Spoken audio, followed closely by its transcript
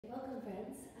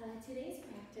Today's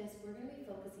practice, we're going to be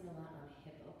focusing a lot on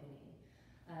hip opening,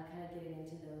 kind of getting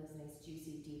into those nice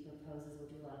juicy deeper poses.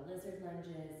 We'll do a lot of lizard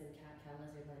lunges and cat-cow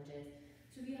lizard lunges.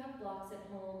 So if you have blocks at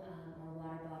home or a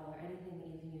water bottle or anything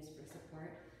that you can use for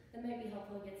support, that might be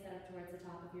helpful to get set up towards the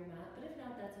top of your mat, but if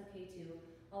not, that's okay too.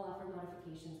 I'll offer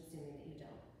modifications assuming that you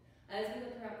don't. As we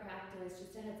go throughout practice,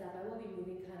 just a heads up, I will be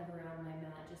moving kind of around my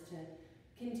mat just to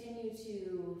continue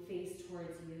to face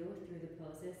towards you through the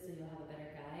poses so you'll have a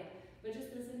better guide. But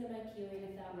just listen to my cueing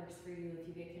if that works for you. If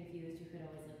you get confused, you could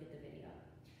always look at the video.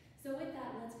 So with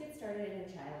that, let's get started in a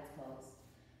child's pose.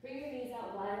 Bring your knees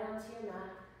out wide onto your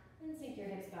mat and sink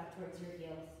your hips back towards your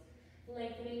heels.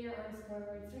 Lengthening your arms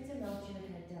forward, start to melt your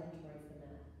head down towards the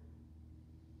mat.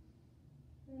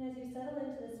 And as you settle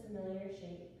into this familiar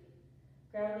shape,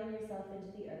 grounding yourself into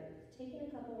the earth, taking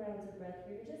a couple rounds of breath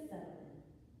here to just settle in.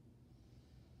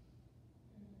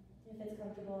 If it's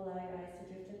comfortable, allow your eyes to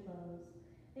drift to close.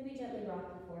 Maybe gently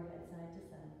rock the forehead side to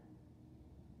side,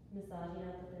 massaging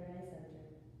out the third eye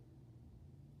center.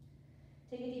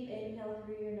 Take a deep inhale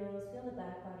through your nose, feel the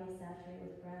back body saturate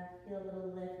with breath, feel a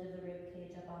little lift of the rib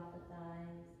cage up off the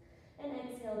thighs. And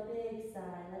exhale, big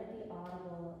sigh, let it be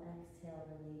audible,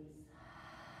 exhale, release.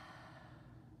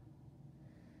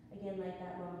 Again, like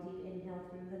that long deep inhale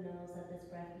through the nose, let this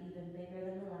breath be even bigger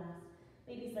than the last.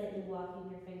 Maybe slightly walking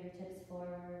your fingertips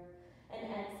forward. And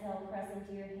exhale, press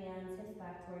into your hands, hips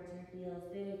back towards your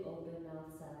heels, big open mouth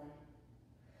sigh.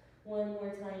 One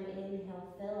more time,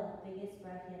 inhale, fill up, biggest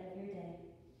breath yet of your day.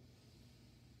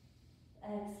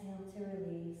 Exhale to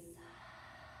release.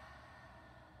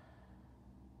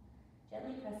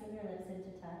 Gently pressing your lips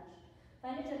into touch.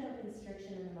 Find a gentle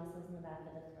constriction in the muscles in the back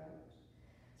of the throat.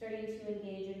 Starting to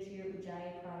engage into your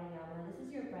Ujjayi pranayama. This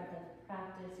is your breath of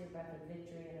practice, your breath of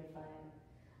victory and of fire.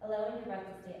 Allowing your breath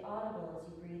to stay audible as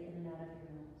you breathe in and out of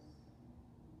your nose.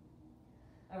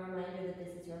 A reminder that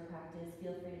this is your practice.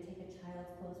 Feel free to take a child's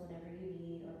pose whenever you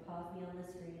need, or pause me on the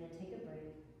screen and take a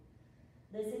break.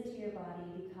 Listen to your body,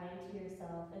 be kind to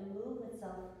yourself, and move with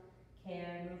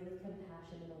self-care, move with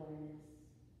compassion and awareness.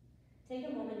 Take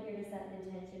a moment here to set an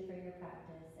intention for your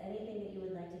practice, anything that you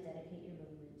would like to dedicate your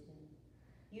movement to.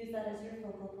 Use that as your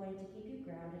focal point to keep you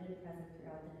grounded and present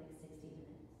throughout the next 60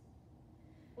 minutes.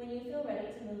 When you feel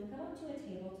ready to move, come up to a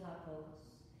tabletop pose.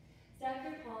 Stack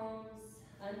your palms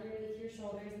underneath your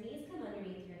shoulders, knees come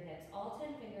underneath your hips. All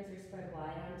 10 fingers are spread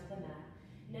wide onto the mat.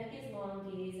 Neck is long,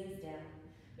 gaze is down.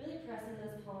 Really pressing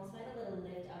those palms, find a little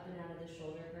lift up and out of the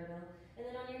shoulder girdle. And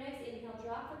then on your next inhale,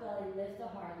 drop the belly, lift the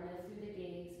heart, lift through the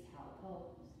gaze, cow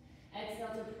pose.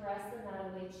 Exhale to press the mat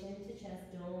away, chin to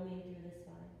chest, doming through the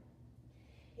spine.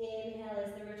 Inhale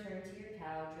is the return to your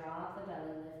cow, drop the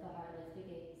belly, lift the heart, lift the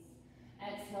gaze.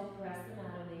 Exhale, press the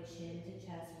mat away, chin to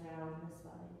chest, round the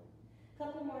spine.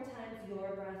 Couple more times,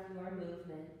 your breath, your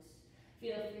movement.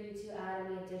 Feel free to add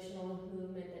any additional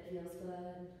movement that feels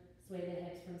good. Sway the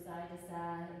hips from side to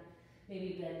side.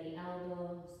 Maybe bend the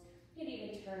elbows. You can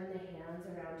even turn the hands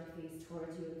around to face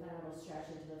towards you and find a little stretch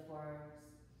into the forearms.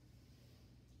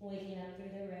 Waking up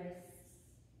through the wrists.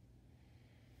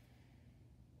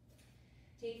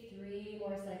 Take 3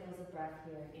 more cycles of breath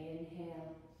here.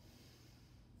 Inhale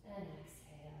and exhale.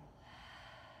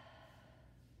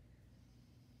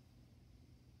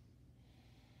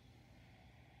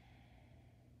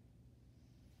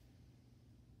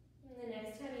 And the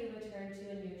next time you return to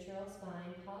a neutral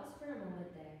spine, pause for a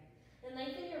moment there. And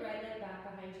lengthen your right leg back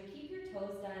behind you. Keep your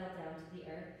toes dialed down to the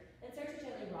earth and start to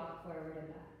gently rock forward and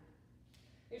back.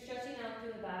 You're stretching out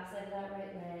through the back side of that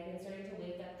right leg and starting to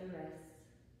wake up the wrists.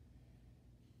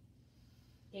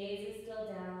 Gaze is still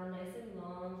down, nice and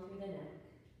long through the neck.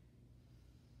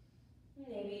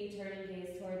 Maybe you turn and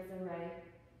gaze towards the right.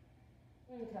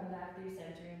 And come back through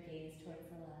center and gaze towards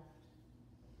the left.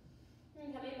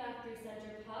 And coming back through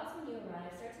center, pause when you arrive.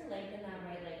 Start to lengthen that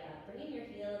right leg up, bringing your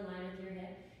heel in line with your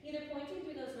hip, either pointing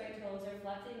through those right toes or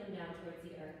flexing them down towards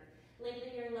the earth.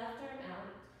 Lengthen your left arm out.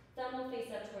 Thumb will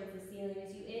face up towards the ceiling.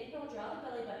 As you inhale, draw the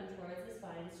belly button towards the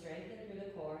spine, strengthen through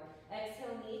the core.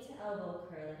 Exhale, knee to elbow,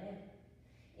 curl it in.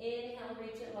 Inhale,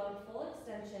 reach it long, full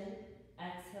extension.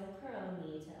 Exhale, curl,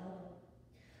 knee to elbow.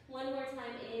 One more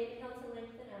time, inhale to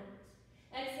lengthen out.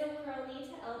 Exhale, curl, knee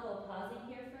to elbow, pausing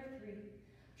here for 3.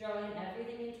 Drawing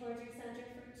everything in towards your center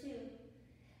for 2.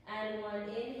 And 1,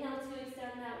 inhale to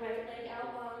extend that right leg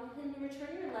out long, and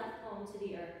return your left palm to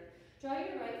the earth. Draw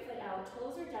your right foot out,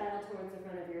 toes are dialed towards the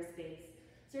front of your space.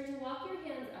 Start to walk your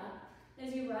hands up as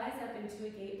you rise up into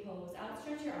a gate pose.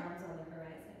 Outstretch your arms on the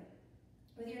horizon.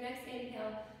 With your next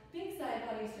inhale, big side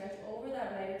body stretch over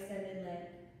that right extended leg.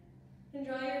 And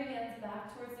draw your hands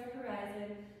back towards the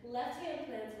horizon. Left hand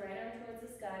plants right arm towards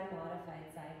the sky, modified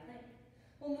side plank.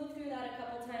 We'll move through that that a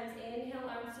couple times. Inhale,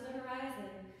 arms to the horizon.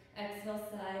 Exhale,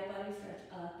 side body stretch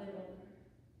up and over.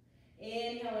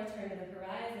 Inhale, return to the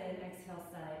horizon. Exhale,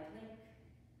 side plank.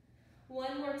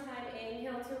 One more time,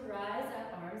 inhale to rise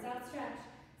up, arms outstretched.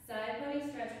 Side body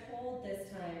stretch, hold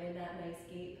this time in that nice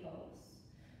gate pose.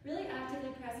 Really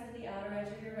actively press into the outer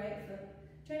edge of your right foot.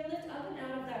 Try to lift up and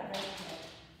out of that right foot.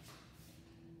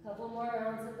 Couple more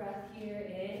rounds of breath here.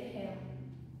 Inhale.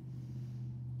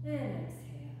 And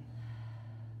exhale.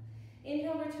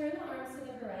 Inhale, return the arms to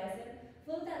the horizon.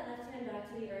 Float that left hand back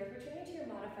to the earth, returning to your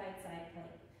modified side plank.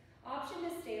 Option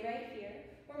to stay right here,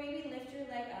 or maybe lift your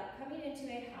leg up, coming into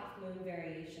a half moon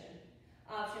variation.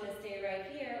 Option to stay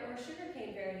right here, or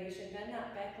sugarcane variation. Bend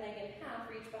that back leg in half,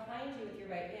 reach behind you with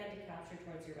your right hand to capture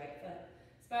towards your right foot.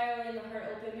 Spiraling the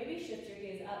heart open, maybe shift your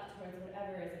gaze up towards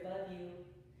whatever is above you.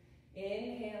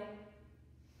 Inhale.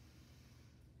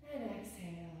 And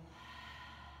exhale.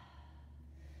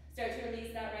 Start to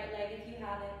release that right leg if you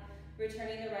have it.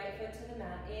 Returning the right foot to the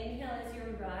mat. Inhale as you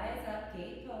rise up,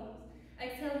 gate pose.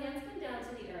 Exhale, hands come down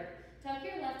to the earth. Tuck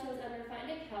your left toes under, find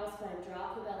a cow spine,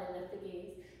 drop the belly, lift the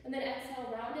gaze. And then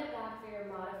exhale, round it back for your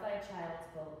modified child's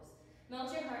pose.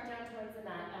 Melt your heart down towards the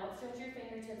mat, outstretch your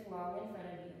fingertips long in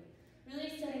front of you.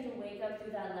 Really starting to wake up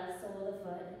through that left sole of the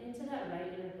foot and into that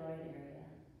right inner groin area.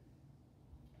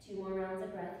 2 more rounds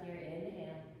of breath here,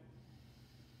 inhale.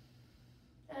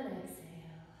 And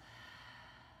exhale.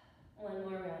 1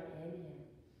 more round, inhale.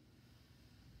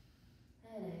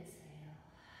 And exhale.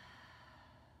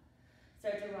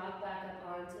 Start to rock back up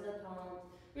onto the palms.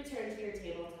 Return to your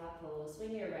tabletop pose.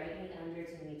 Swing your right knee under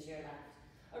to meet your left.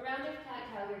 A round of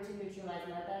cat-cow here to neutralize.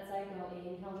 Let that side go.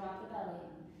 Inhale, drop the belly.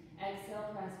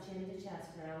 Exhale, press chin to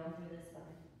chest, round through the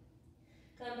spine.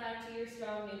 Come back to your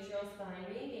strong neutral spine.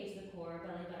 Re-engage the core.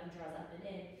 Belly button draws up and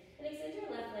in. And extend your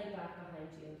left leg back behind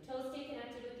you. Toes stay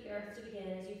connected with the earth to begin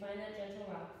as you find that gentle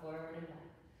rock forward and back.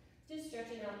 Just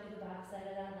stretching out through the back side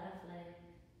of that left leg.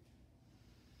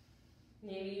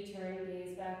 Maybe you turn your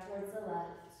gaze back towards the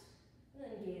left. And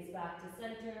then gaze back to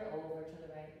center, over to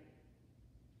the right.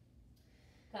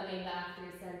 Coming back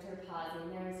through center,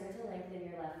 pausing there, start to lengthen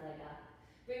your left leg up.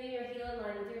 Bringing your heel in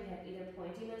line with your hip, either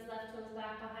pointing those left toes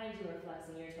back behind you or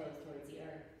flexing your toes towards the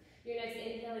earth. Your next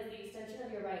inhale is the extension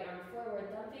of your right arm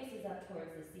forward, thumb faces up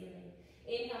towards the ceiling.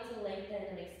 Inhale to lengthen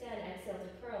and extend, exhale to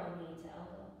curl, knee to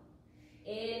elbow.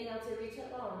 Inhale to reach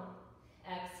it long,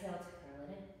 exhale to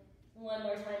curl it in. 1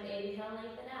 more time, inhale,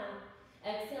 lengthen out.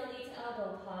 Exhale, knee to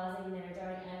elbow, pausing there,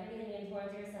 drawing everything in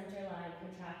towards your center line,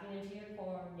 contracting into your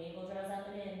core, navel draws up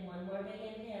and in. 1 more big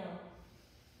inhale.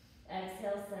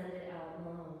 Exhale, send it out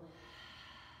long.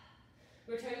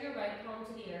 Return your right palm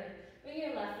to the earth, bring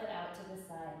your left foot out to the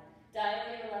side.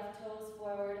 Dial your left toes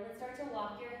forward and then start to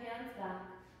walk your hands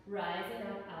back, rising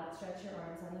up, outstretch your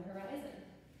arms on the horizon.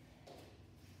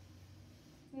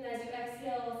 And as you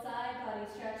exhale, side body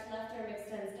stretch, left arm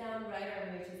extends down, right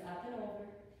arm reaches up and over.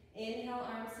 Inhale,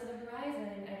 arms to the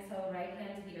horizon. Exhale, right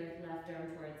hand to the earth, left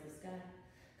arm towards the sky.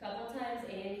 Couple times,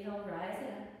 inhale, rise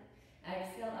it up.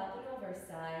 Exhale, up and over,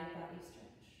 side body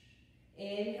stretch.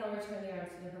 Inhale, return the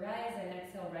arms to the horizon.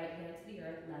 Exhale, right hand to the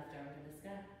earth, left arm to the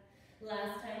sky.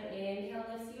 Last time, inhale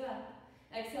lifts you up.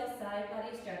 Exhale, side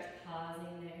body stretch,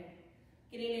 pausing there.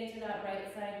 Getting into that right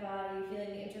side body,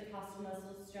 feeling the intercostal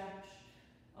muscles stretch.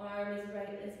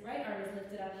 Right arm is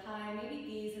lifted up high, maybe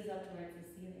gaze is up towards the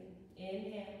ceiling.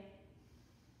 Inhale,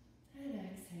 and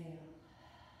exhale.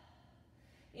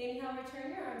 Inhale,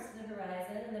 return your arms to the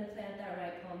horizon, and then plant that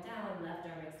right palm down, left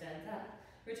arm extends up,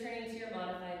 returning to your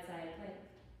modified side plank.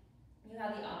 You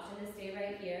have the option to stay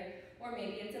right here, or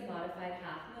maybe it's a modified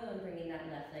half moon, bringing that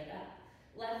left leg up.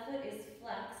 Left foot is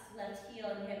flexed, left heel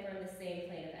and hip are in the same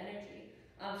plane of energy.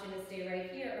 Option to stay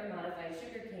right here, or modified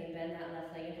sugar cane, bend that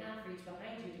left leg in half, reach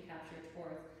behind you to capture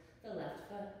towards the left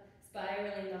foot.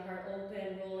 Spiraling the heart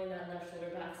open, rolling that left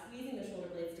shoulder back, squeezing the shoulder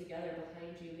blades together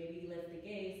behind you. Maybe lift the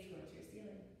gaze towards your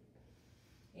ceiling.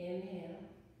 Inhale.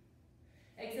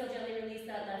 Exhale, gently release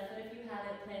that left foot if you have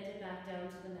it, plant it back down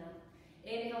to the mat.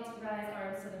 Inhale to rise,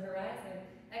 arms to the horizon.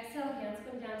 Exhale, hands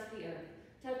come down to the earth.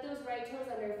 Tuck those right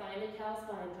toes under, find a cow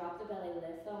spine, drop the belly,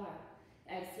 lift the heart.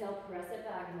 Exhale, press it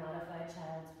back, modified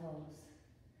child's pose.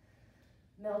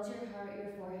 Melt your heart,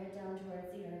 your forehead down towards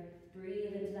the earth.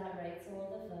 Breathe into that right sole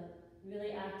of the foot.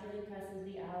 Really actively press into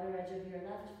the outer edge of your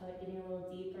left foot, getting a little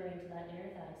deeper into that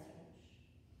inner thigh stretch.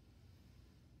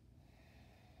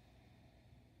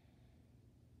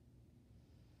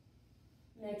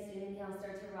 Next inhale,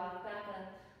 start to rock back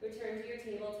up. Return to your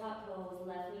tabletop pose.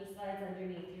 Left knee slides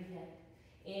underneath your hip.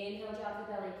 Inhale, drop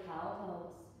the belly, cow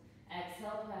pose.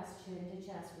 Exhale, press chin to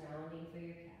chest, rounding for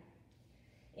your cat.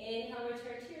 Inhale,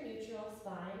 return to your neutral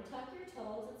spine. Tuck your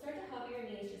toes and start to hug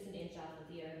off of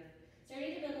the earth.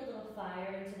 Starting to build a little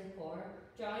fire into the core,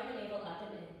 drawing the navel up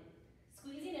and in.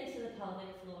 Squeezing into the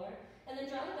pelvic floor, and then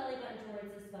draw the belly button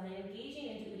towards the spine, engaging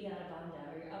into Uddiyana Bandha,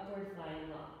 or your upward flying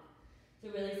log.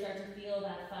 So really start to feel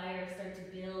that fire start to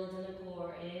build in the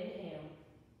core. Inhale.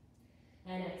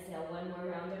 And exhale. One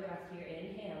more round of breath here.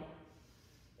 Inhale.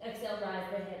 Exhale, rise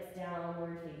the hips,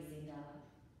 downward facing dog.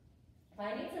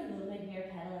 Finding some movement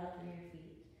here, pedal out through your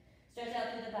feet. Stretch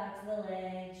out through the backs of the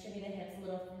legs, shimmy the hips a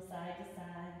little from side to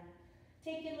side.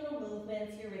 Take your little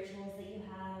movements, your rituals that you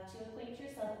have to acquaint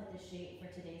yourself with the shape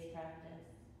for today's practice.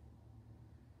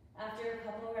 After a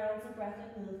couple rounds of breath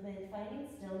and movement, finding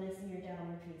stillness in your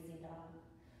downward facing dog.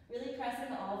 Really press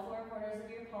into all four corners of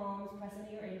your palms, press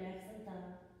into your index and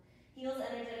thumb. Heels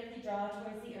energetically draw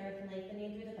towards the earth,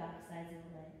 lengthening through the back sides of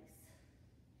the legs.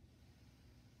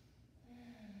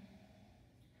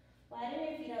 Widen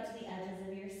your feet out to the edges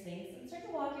of your space and start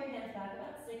to walk your hands back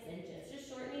about 6 inches, just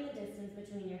shortening the distance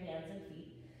between your hands and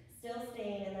feet, still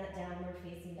staying in that downward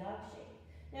facing dog shape.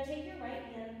 Now take your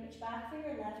right hand, reach back for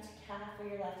your left calf or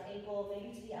your left ankle,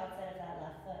 maybe to the outside of that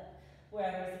left foot,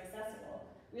 wherever is accessible.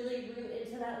 Really root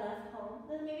into that left palm,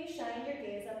 then maybe shine your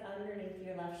gaze up underneath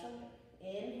your left shoulder.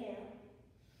 Inhale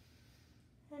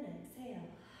and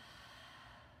exhale.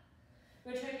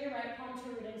 Return your right palm to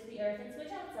root into the earth and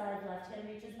switch outside. Left hand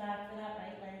reaches back for that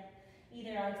right leg,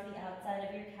 either onto the outside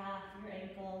of your calf, your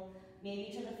ankle,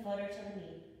 maybe to the foot or to the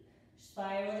knee.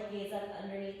 Spiral the gaze up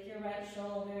underneath your right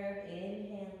shoulder.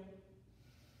 Inhale.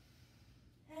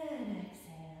 And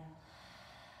exhale.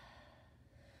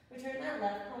 Return that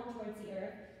left palm towards the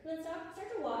earth, and then start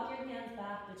to walk your hands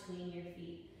back between your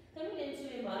feet, coming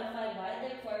into a modified wide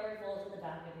leg forward fold to the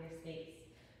back of your space.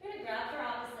 We're going to grab our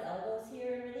opposite elbows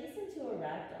here and release into a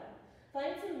ragdoll.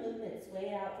 Find some movement,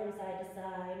 sway out from side to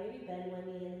side, maybe bend one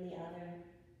knee and the other.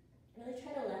 Really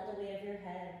try to let the weight of your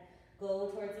head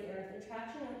go towards the earth and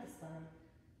traction out the spine.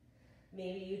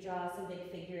 Maybe you draw some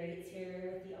big figure eights here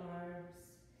with the arms,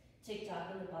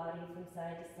 tick-tock in the body from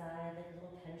side to side like a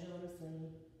little pendulum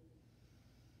swinging.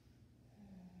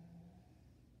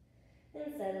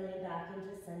 Then settling back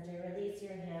into center, release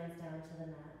your hands down to the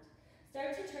mat.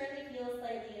 Start to turn the heels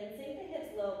slightly in, sink the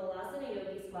hips low, Malasana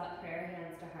Yogi Squat, prayer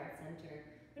hands to heart center.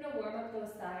 We're going to warm up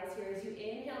those thighs here as you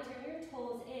inhale, turn your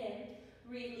toes in,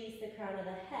 release the crown of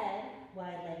the head,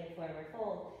 wide-legged forward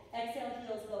fold. Exhale,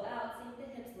 heels go out, sink the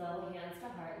hips low, hands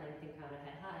to heart, lengthen crown of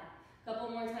head high.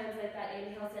 Couple more times like that.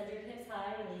 Inhale, send your hips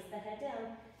high, release the head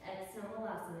down. Exhale,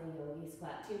 Malasana Yogi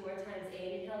Squat. 2 more times.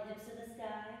 Inhale, hips to the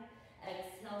sky.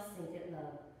 Exhale, sink it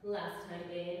low. Last time.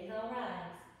 Inhale,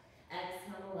 rise.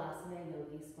 Exhale, Malasana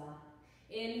Yogi Squat.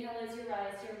 Inhale as you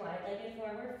rise to your wide-legged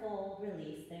forward fold.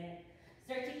 Release there.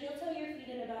 Start to heel toe your feet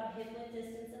in about hip-width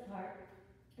distance apart.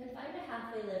 And find a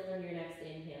halfway lift on your next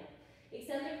inhale.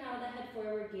 Extend the crown of the head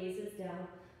forward, gazes down.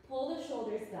 Pull the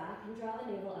shoulders back and draw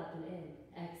the navel up and in.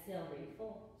 Exhale,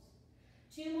 refolds.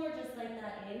 2 more just like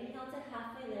that. Inhale to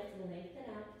halfway lift and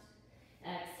lengthen out.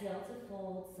 Exhale to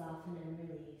fold, soften and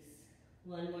release.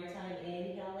 1 more time.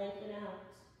 Inhale, lengthen out.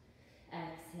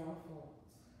 Exhale, folds.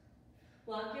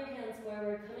 Walk your hands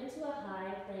forward, come into a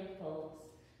high plank pose.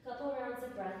 Couple rounds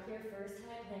of breath here, first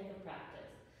high plank of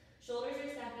practice. Shoulders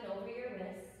are stacking over your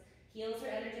wrists. Heels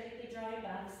are energetically drawing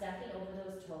back, stacking over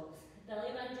those toes.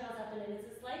 Belly button draws up and in.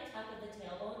 It's a slight tuck of the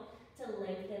tailbone to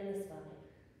lengthen the spine.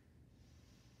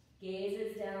 Gaze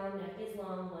is down, neck is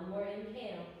long. 1 more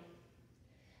inhale.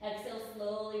 Exhale,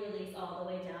 slowly release all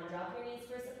the way down. Drop your knees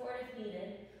for support if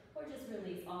needed, or just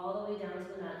release all the way down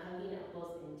to the mat, hugging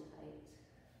elbows in tight.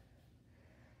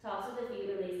 Tops of the feet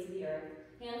release to the earth.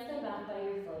 Hands come back by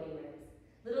your floating ribs.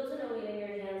 Little to no weight in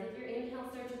your hands. With your inhale,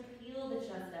 start to peel the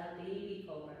chest up, baby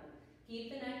cobra. Keep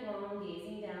the neck long,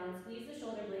 gazing down. Squeeze the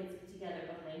shoulder blades together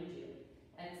behind you.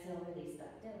 Exhale, release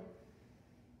back down.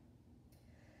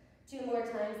 2 more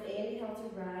times. Inhale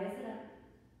to rise it up.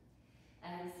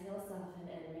 Exhale, soften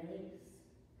and release.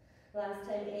 Last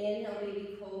time. Inhale,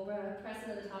 baby cobra. Press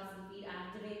into the tops of the feet.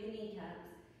 Activate the kneecaps.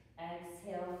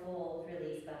 Exhale, fold.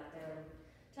 Release back down.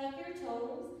 Tuck your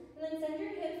toes and then send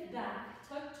your hips back.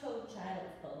 Tuck-toed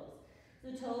child's pose.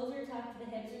 The toes are tucked, the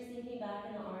hips are sinking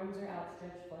back, and the arms are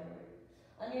outstretched forward.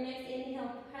 On your next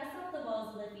inhale, press off the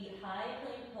balls of the feet, high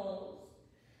plank pose.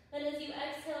 Then as you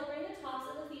exhale, bring the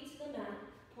tops of the feet to the mat.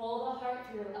 Pull the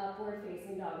heart through, upward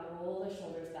facing dog. Roll the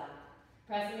shoulders back.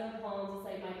 Pressing the palms, a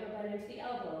slight micro bend into the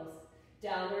elbows.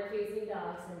 Downward facing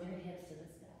dog, send your hips to the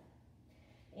sky.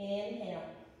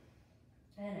 Inhale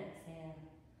and exhale.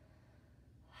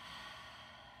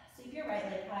 Sweep your right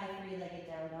leg high, 3-legged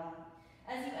down dog.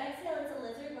 As you exhale, it's a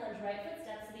lizard lunge. Right foot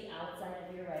steps to the outside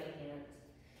of your right hand.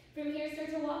 From here,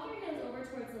 start to walk your hands over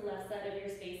towards the left side of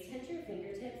your space. Tense your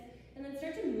fingertips, and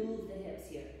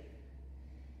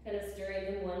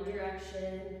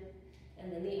direction,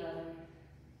 and then the other.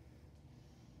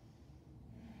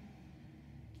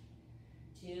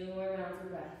 2 more rounds of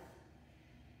breath.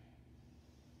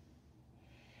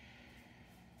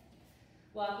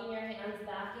 Walking your hands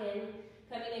back in,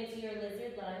 coming into your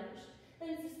lizard lunge. Then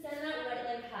extend that right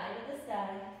leg high to the sky,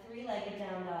 3-legged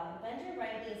down dog. Bend your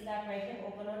right knee, stack right hip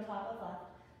open on top of left.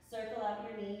 Circle out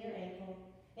your knee, your ankle,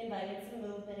 inviting some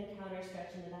movement and counter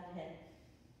stretch into that hip.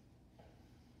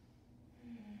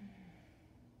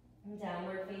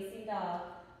 Downward facing dog,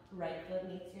 right foot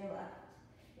meets your left.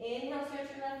 Inhale, stretch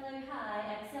your left leg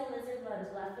high. Exhale, lizard lunge,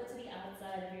 left foot to the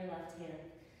outside of your left hand.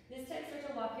 This time, start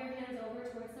to walk your hands over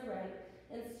towards the right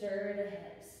and stir the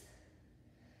hips.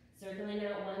 Circling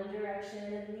out one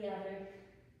direction and the other.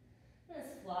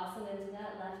 Just flossing into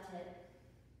that left hip.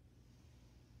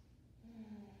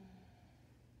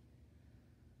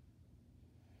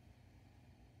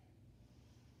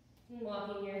 And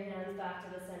walking your hands back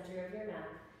to the center of your mat.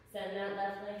 Send that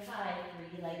left leg high,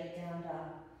 3-legged down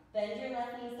dog. Bend your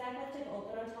left knee, stack left hip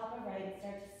open on top of right, and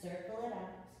start to circle it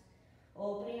out.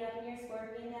 Opening up in your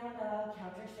scorpion down dog,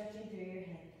 counter stretching through your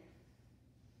hip.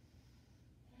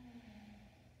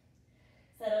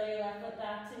 Settle your left foot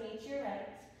back to meet your right,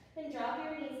 and drop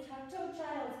your knees, tuck toe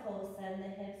child's pose, send the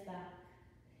hips back.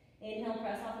 Inhale,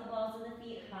 press off the balls of the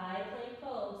feet, high plank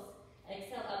pose.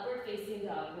 Exhale, upward facing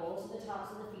dog, roll to the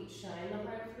tops of the feet, shine the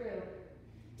heart through.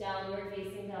 Downward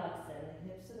facing dog, send the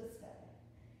hips to the sky.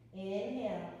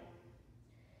 Inhale,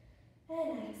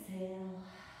 and exhale.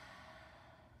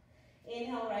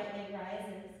 Inhale, right leg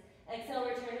rises. Exhale,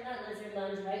 return to that lizard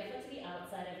lunge, right foot to the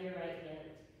outside of your right hand.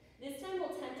 This time we'll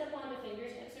tent up onto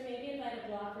fingertips or maybe invite a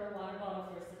block or a water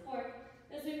bottle for support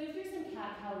as we move through some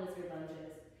cat-cow lizard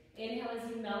lunges. Inhale as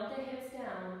you melt the hips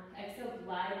down. Exhale,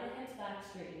 glide the hips back,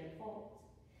 straighten and fold.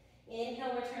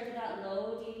 Inhale, return to that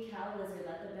low, deep cow lizard.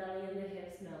 Let the belly and the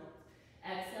hips melt.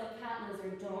 Exhale, cat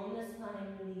lizard, dome the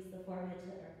spine, release the forehead to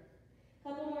the earth.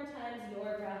 Couple more times,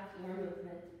 your breath, your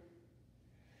movement.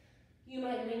 You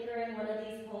might linger in one of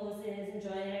these poses,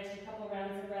 enjoy an extra couple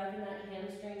rounds of breath in that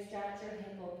hamstring stretch or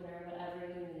hip opener, whatever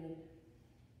you need.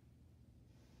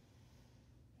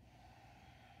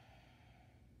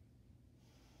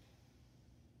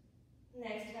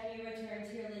 Next time you return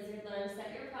to your lizard lunge,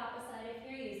 set your prop aside if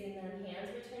you're using them. Hands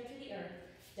return to the earth.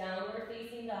 Downward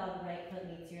facing dog, right foot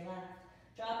meets your left.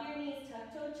 Drop your knees,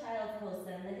 tuck toe child's pose,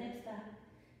 send the hips back.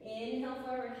 Inhale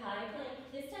forward, high plank.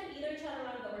 This time either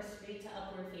chaturanga or straight to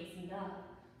upward facing dog.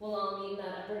 We'll all mean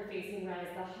that upward facing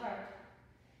rise the heart.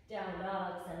 Down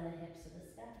dog, send the hips to the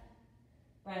sky.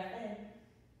 Breath in.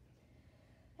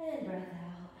 And breath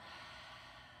out.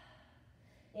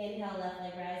 Inhale, left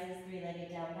leg rises,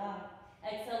 3-legged down dog.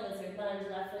 Exhale, lizard lunge,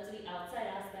 left foot to the outside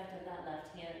aspect of that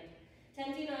left hand.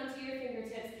 Tenting onto your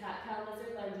fingertips, cat-cow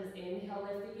lizard lunges. Inhale,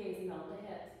 lift the gaze, melt the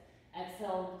hips.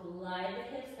 Exhale, glide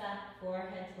the hips back,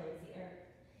 forehead towards the earth.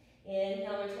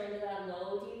 Inhale, return to that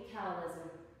low, deep cow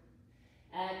lizard.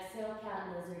 Exhale,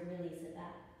 cat lizard, release it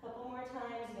back. Couple more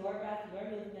times, your breath, your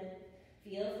movement.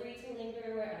 Feel free to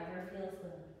linger wherever feels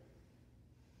good.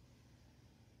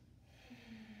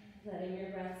 Letting your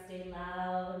breath stay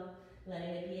loud, letting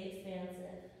it be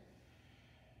expansive.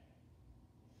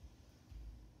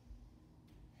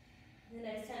 The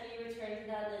next time you return to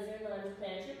that lizard lunge,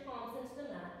 plant your palms into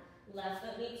the mat. Left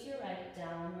foot meets your right,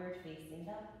 downward facing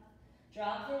dog.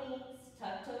 Drop the knees,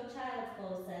 tuck toe child's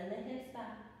pose, send the hips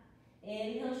back.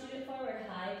 Inhale, shoot it forward,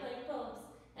 high plank pose.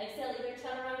 Exhale, either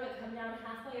chaturanga, come down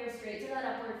halfway or straight to that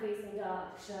upward facing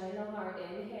dog. Shine the heart,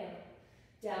 inhale.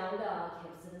 Down dog,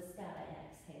 hips to the sky,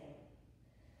 exhale.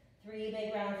 3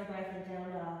 big rounds of breath in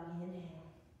down dog, inhale.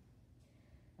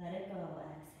 Let it go,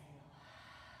 exhale.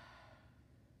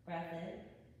 Breath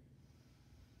in.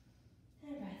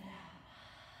 And breath out.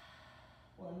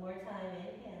 One more time,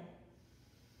 inhale.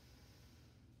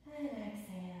 And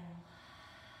exhale.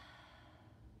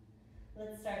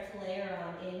 Let's start to layer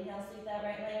on. Inhale, sweep that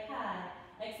right leg high.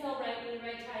 Exhale, right knee,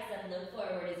 right tricep, look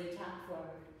forward as you tap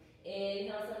forward.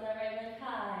 Inhale, send that right leg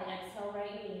high. Exhale,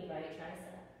 right knee, right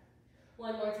tricep.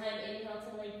 One more time, inhale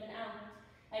to lengthen out.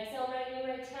 Exhale, right knee,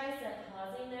 right tricep,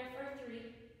 pausing there for 3.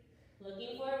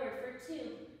 Looking forward for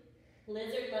 2.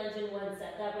 Lizard lunge in 1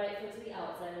 set, that right foot to the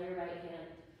outside of your right hand.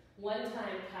 One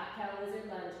time, cat-cow lizard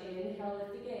lunge. Inhale,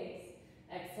 lift the gaze.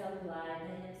 Exhale, glide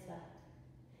the hips back.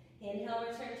 Inhale,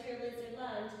 return to your lizard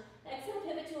lunge. Exhale,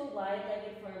 pivot to a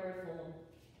wide-legged forward fold.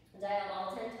 Dial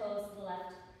all 10 toes to the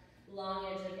left long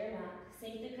edge of your mat.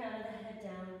 Sink the crown of the head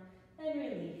down and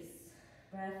release.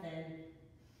 Breath in.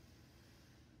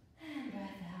 And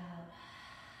breath out.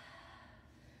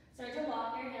 Start to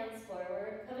walk your hands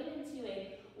forward, coming into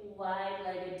a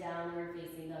Wide-legged downward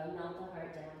facing dog. Melt the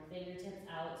heart down. Fingertips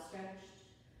outstretched.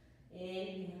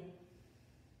 Inhale.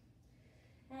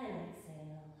 And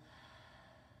exhale.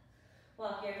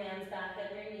 Walk your hands back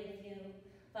underneath you.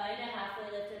 Find a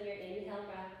halfway lift on your inhale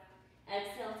breath.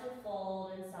 Exhale to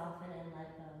fold and soften and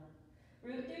let go.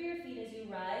 Root through your feet as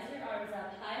you rise your arms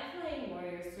up. High flying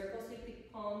warrior. Circle sweep the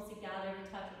palms together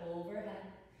to touch overhead.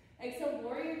 Exhale,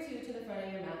 warrior two to the front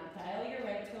of your mat. Dial your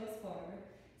right toes forward.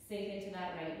 Sink into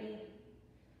that right knee.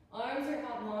 Arms are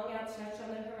out long outstretched on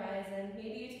the horizon.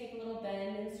 Maybe you take a little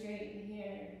bend and straighten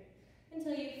here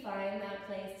until you find that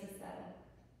place to settle.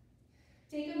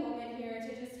 Take a moment here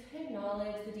to just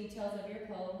acknowledge the details of your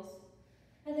pose,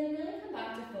 and then really come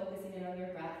back to focusing in on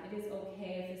your breath. It is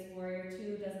okay if this warrior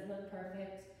two doesn't look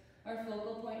perfect. Our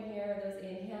focal point here are those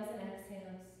inhales and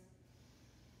exhales.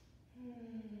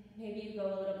 Maybe you go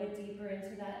a little bit deeper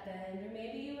into that bend, or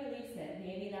maybe you release it.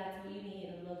 Maybe that's what you need,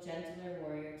 a little gentler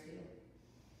warrior two.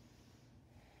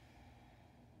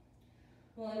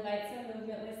 We'll invite some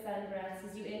movement with sun breaths.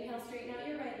 As you inhale, straighten out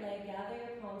your right leg, gather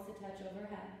your palms to touch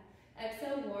overhead.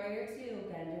 Exhale, warrior two,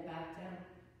 bend it back down.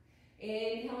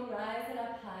 Inhale, rise it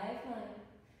up, high climb.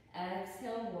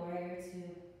 Exhale, warrior two.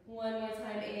 One more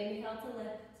time, inhale to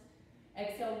lift.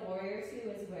 Exhale, warrior two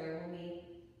is where we'll meet.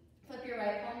 Flip your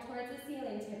right palm towards the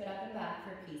ceiling, tip it up and back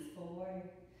for peaceful warrior.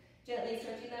 Gently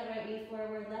stretching that right knee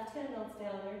forward, left hand melts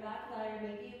down your back lie, or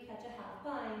maybe you catch a half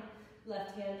bind,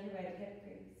 left hand to right hip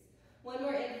crease. One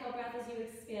more inhale breath as you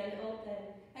expand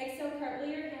open. Exhale,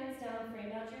 cartwheel your hands down,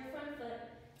 frame out your front foot,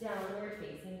 downward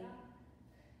facing dog.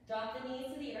 Drop the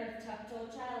knees to the earth, tuck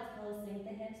toe, child's pose, sink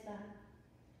the hips back.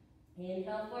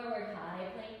 Inhale forward,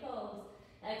 high plank pose.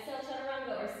 Exhale,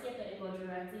 chaturanga, or skip it and go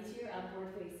directly to your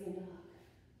upward facing dog.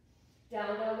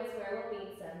 Down dog is where we'll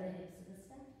meet, send the hips to the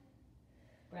sky.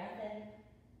 Breath in.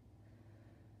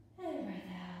 And breath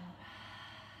out.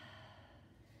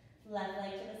 Left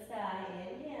leg to the sky,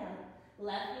 inhale.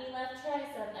 Left knee, left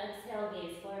tricep, exhale,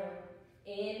 gaze forward.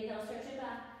 Inhale, stretch it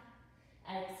back.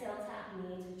 Exhale, tap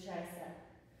knee to tricep.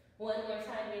 One more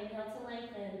time, inhale to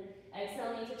lengthen.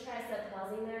 Exhale, knee to tricep,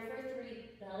 pausing there for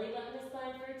 3. Belly button to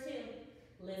spine for 2.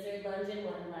 Lizard lunge in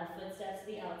 1. Left foot steps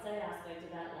to the outside aspect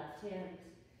of that left hand.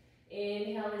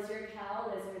 Inhale, lizard cow,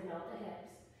 lizard melt the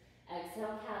hips.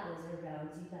 Exhale, cat lizard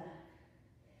rounds you back.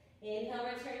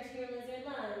 Inhale, return to your lizard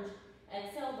lunge.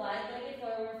 Exhale, wide-legged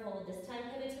forward fold. This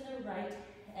time pivot to the right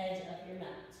edge of your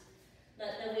mat.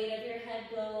 Let the weight of your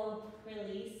head go,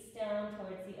 release down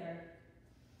towards the earth.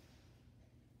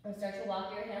 And start to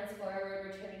walk your hands forward,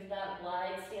 returning to that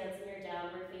wide stance in your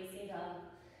downward facing dog.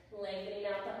 Lengthening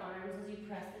out the arms as you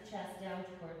press the chest down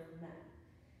towards the mat.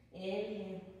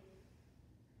 Inhale.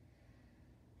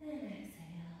 And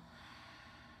exhale.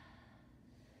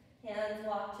 Hands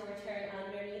walk to return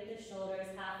underneath the shoulders.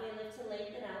 Halfway lift to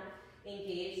lengthen out.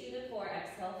 Engage through the core.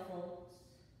 Exhale, folds.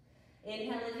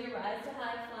 Inhale as you rise to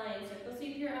high flying. Circle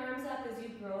sweep your arms up as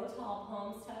you grow tall.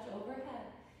 Palms touch overhead.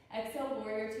 Exhale,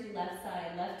 warrior two, left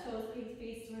side. Left toes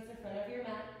face towards the front of your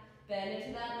mat. Bend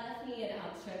into that left knee and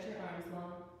outstretch your arms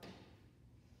long.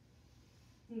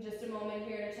 In just a moment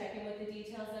here to check in with the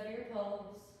details of your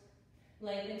pose.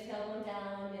 Lengthen tailbone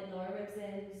down, knit lower ribs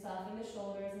in, soften the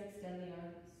shoulders and extend the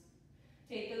arms.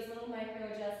 Take those little micro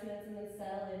adjustments and then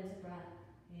settle into breath.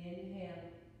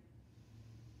 Inhale.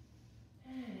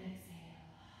 And exhale.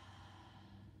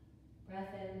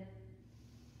 Breath in.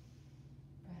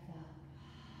 Breath out.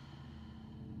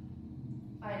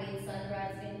 Finding sun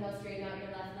breaths. Inhale, straighten out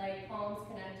your left leg. Palms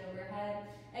connect overhead.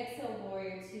 Exhale,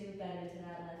 warrior two, bend into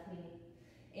that left knee.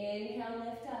 Inhale,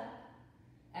 lift up.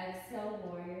 Exhale,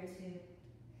 warrior two.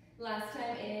 Last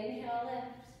time, inhale,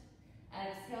 lift.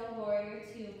 Exhale, warrior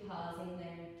two, pausing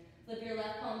there. Flip your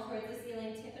left palm towards the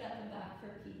ceiling, tip it up and back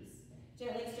for peace.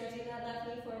 Gently stretching that left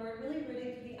knee forward, really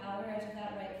rooting to the outer edge of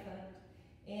that right foot.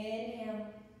 Inhale.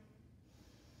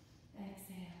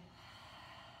 Exhale.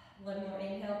 One more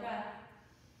inhale, breath.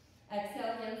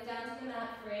 Exhale, hands down to the mat,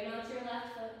 frame out your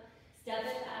left foot. Step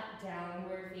it back,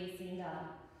 downward facing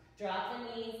dog. Drop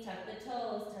the knees, tuck the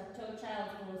toes, tuck toe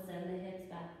child's pose, send the hips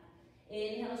back.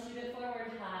 Inhale, shoot it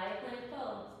forward, high plank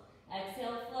pose.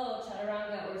 Exhale, flow,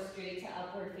 chaturanga, or straight to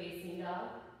upward facing dog.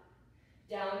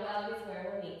 Down dog is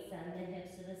where we'll meet, send the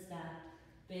hips to the sky.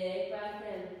 Big breath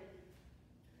in.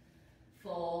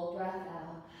 Full breath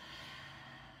out.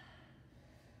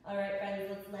 All right, friends,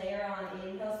 let's layer on.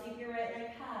 Inhale, sweep your right leg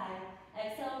high.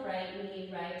 Exhale, right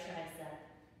knee, right tricep.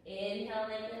 Inhale,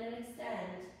 lengthen and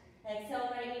extend. Exhale,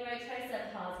 right knee, right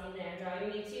tricep, pausing there. Draw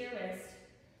your knee to your wrist,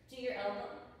 to your elbow,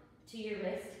 to your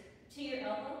wrist, to your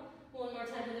elbow. One more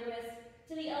time to the wrist,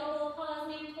 to the elbow, pause,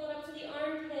 maybe pull it up to the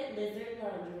armpit. Lizard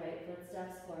lunge, right foot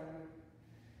steps forward.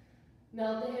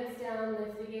 Melt the hips down,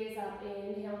 lift the gaze up.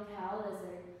 Inhale, cow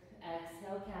lizard.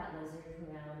 Exhale, cat lizard.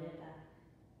 Round it back.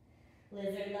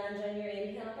 Lizard lunge on your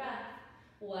inhale breath.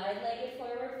 Wide-legged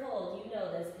forward fold. You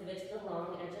know this. Pivot to the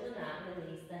long edge of the mat.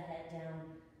 Release the head down.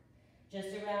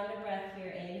 Just a round of breath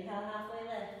here. Inhale, halfway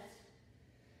lift.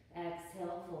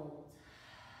 Exhale, fold.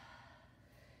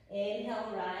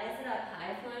 Inhale, rise it up.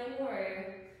 High flying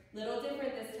warrior. Little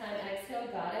different this time. Exhale,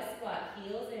 goddess squat.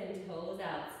 Heels in, toes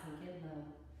out. Sink it low.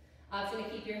 Option to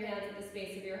keep your hands at the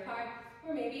space of your heart,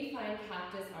 or maybe find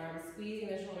cactus arms, squeezing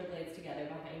the shoulder blades together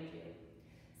behind you.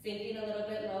 Sinking a little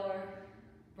bit lower.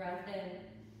 Breath in.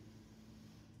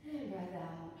 And breath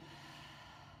out.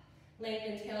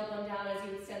 Lengthen tailbone down as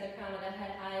you extend the crown of the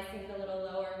head high. Sink a little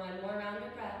lower. One more round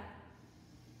of breath.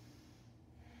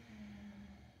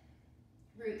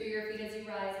 Root through your feet as you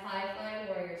rise. High flying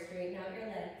warrior. Straighten out your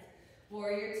legs.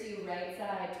 Warrior two, right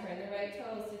side. Turn the right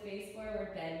toes to face forward.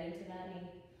 Bend into that knee.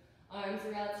 Arms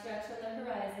are outstretched on the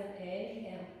horizon.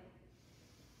 Inhale.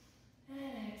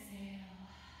 And exhale.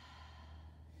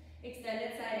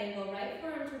 Extended side angle. Right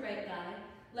forearm to right thigh.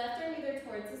 Left arm either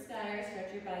towards the sky or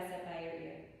stretch your bicep by your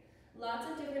ear. Lots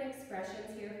of different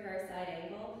expressions here for our side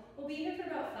angle. We'll be here for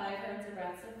about 5 rounds of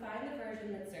breath, so find the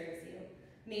version that serves you.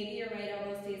 Maybe your right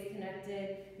elbow stays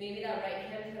connected. Maybe that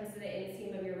right hand comes to the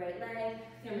inseam of your right leg.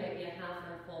 There might be a half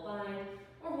or a full bind.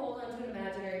 Or hold onto an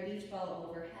imaginary beach ball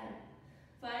overhead.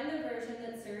 Find the version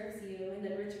that serves you and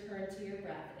then return to your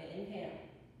breath. Inhale.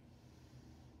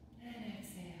 And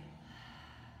exhale.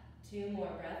 2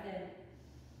 more. Breath in.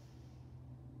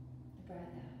 Breath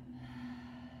out.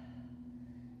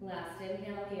 Last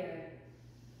inhale here.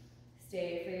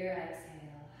 Stay for your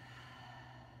exhale.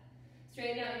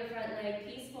 Straighten out your front leg,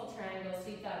 peaceful triangle.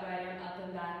 Sweep that right arm up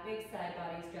and back. Big side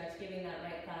body stretch, giving that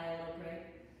right thigh a little break.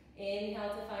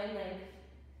 Inhale to find length.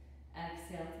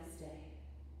 Exhale to stay.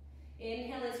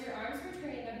 Inhale as your arms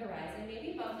return to the horizon.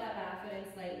 Maybe bump that back foot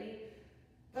in slightly.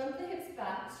 Bump the hips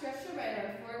back. Stretch the right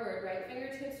arm forward. Right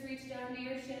fingertips reach down to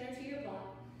your shin or to your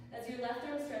block as your left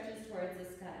arm stretches towards the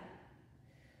sky.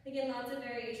 Again, lots of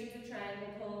variations of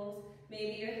triangle pose.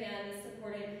 Maybe your hand is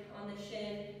supported on the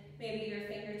shin. Maybe your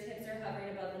fingertips are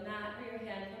hovering above the mat, or your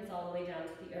hand comes all the way down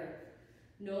to the earth.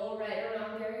 No right or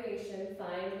wrong variation.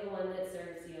 Find the one that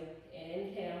serves you.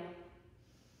 Inhale.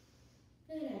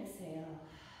 And exhale.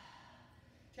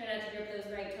 Try not to grip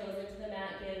those right toes into the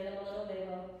mat. Give them a little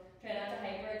wiggle. Try not to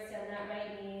hyperextend that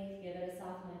right knee. Give it a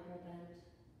soft micro bend.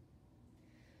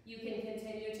 You can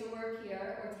continue to work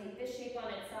here or take this shape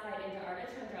on its side into Ardha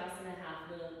Chandrasana half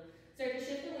moon. Start to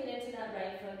shift the weight into that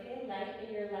right foot, getting light in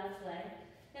your left leg.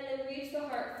 And then reach the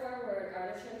heart forward,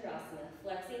 Ardha Chandrasana.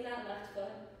 Flexing that left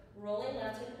foot, rolling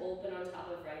left hip open on top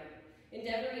of right.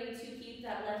 Endeavoring to keep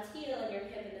that left heel and your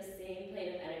hip in the same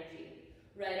plane of energy.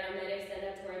 Right arm might extend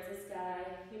up towards the sky.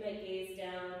 You might gaze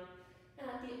down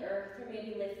at the earth, or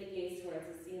maybe lift the gaze towards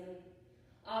the ceiling.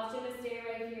 Option to stay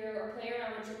right here or play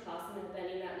around with Shavasana,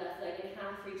 bending that left leg in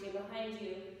half, reaching behind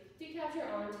you to capture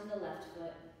onto the left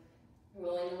foot.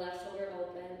 Rolling the left shoulder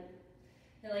open.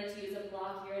 I like to use a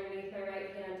block here underneath my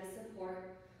right hand to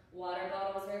support. Water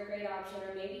bottles are a great option,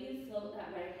 or maybe you float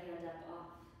that right hand up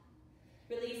off.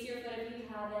 Release your foot if you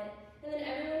have it, and then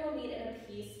everyone will meet in a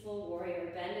peaceful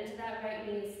warrior. Bend into that right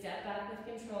knee, step back with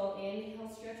control. Inhale,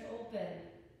 stretch open.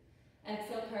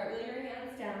 Exhale, cartwheel your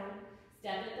hands down.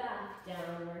 Step it back,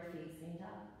 downward facing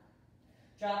dog.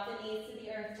 Drop the knees to the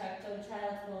earth, tuck toe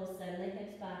child's pose, send the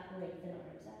hips back, lengthen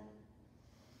arms out.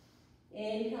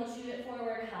 Inhale, shoot it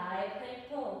forward, high plank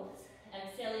pose.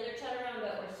 Exhale, either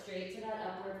chaturanga or straight to that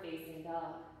upward facing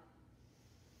dog.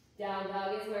 Down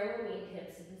dog is where we'll meet,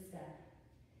 hips to the sky.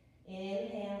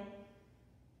 Inhale.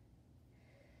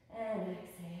 And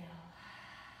exhale.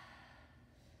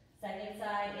 Second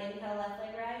side, inhale, left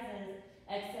leg rises.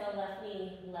 Exhale, left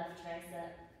knee, left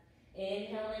tricep.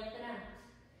 Inhale, lengthen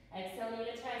out. Exhale, knee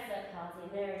to tricep, pausing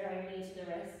there. Draw your knee to the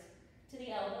wrist, to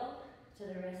the elbow, to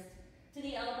the wrist, to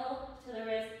the elbow, to the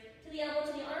wrist, to the elbow,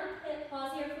 to the armpit.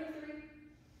 Pause here for 3,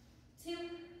 2.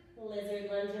 Lizard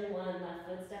lunge in 1. Left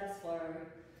foot steps forward.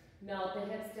 Melt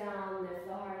the hips down, lift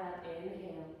the heart up.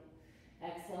 Inhale.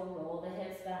 Exhale, roll the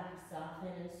hips back, soften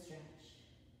and stretch.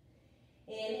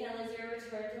 Inhale as you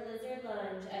return to lizard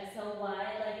lunge. Exhale,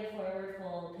 wide-legged forward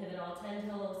fold. Pivot all 10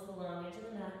 toes, the long edge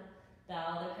of the mat.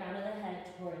 Bow the crown of the head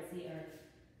towards the earth.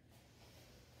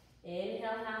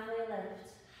 Inhale, halfway lift.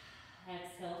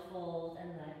 Exhale, fold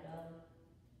and let go.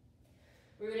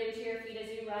 Root into your feet as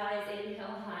you rise.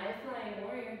 Inhale, high flying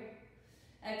warrior.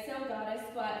 Exhale, goddess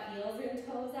squat, heels and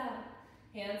toes out.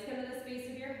 Hands come to the space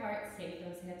of your heart. Sink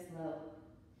those hips low.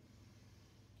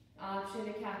 Option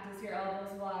to cactus, your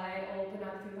elbows wide, open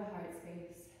up through the heart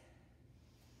space.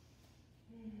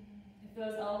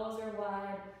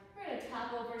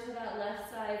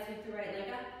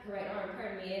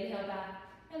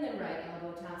 And then right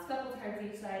elbow taps, couple times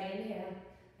each side. Inhale,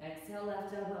 exhale,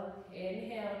 left elbow.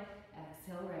 Inhale,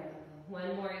 exhale, right elbow.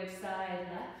 One more each side,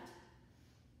 left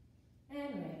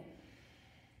and right.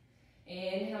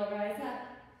 Inhale, rise up,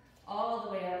 all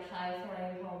the way up, high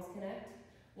flying palms connect.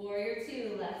 Warrior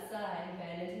two, left side,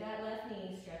 bend into that left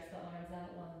knee, stretch the arms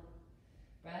out one.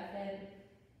 Breath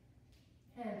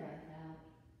in, and breath out.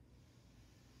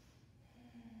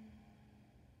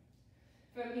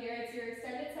 From here, it's your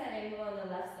extended side angle on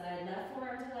the left side, left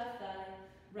forearm to left thigh.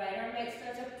 Right arm might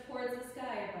stretch up towards the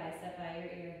sky or bicep by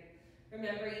your ear.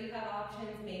 Remember, you have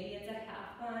options. Maybe it's a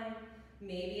half bind,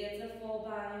 maybe it's a full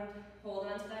bind. Hold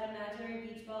on to that imaginary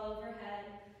beach ball overhead.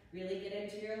 Really get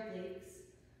into your obliques.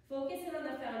 Focus in on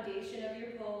the foundation of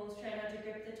your pose. Try not to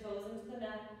grip the toes into the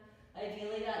mat.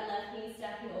 Ideally, that left knee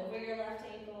stacking over your left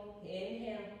ankle.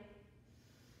 Inhale.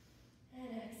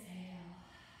 And exhale.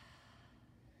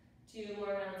 2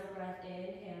 more rounds of breath.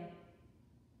 Inhale.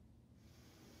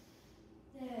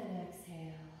 And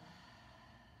exhale.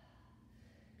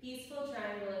 Peaceful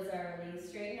triangle is our release.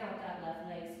 Straighten out that left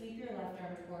leg. Sweep your left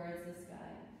arm towards the sky.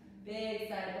 Big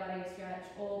side body stretch,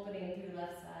 opening through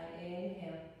left side.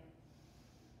 Inhale.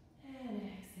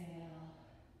 And exhale.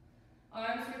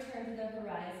 Arms return to the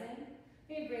horizon.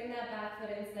 Maybe bring that back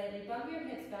foot in slightly. Bump your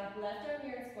hips back. Left arm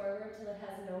yearns forward till it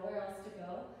has nowhere else to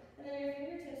go. And then your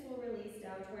fingertips will release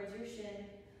down towards your shin.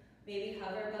 Maybe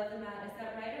hover above the mat as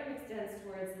that right arm extends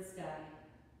towards the sky.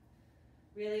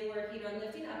 Really working on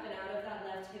lifting up and out of that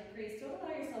left hip crease. Don't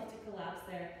allow yourself to collapse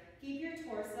there. Keep your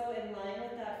torso in line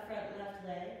with that front left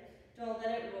leg. Don't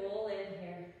let it roll in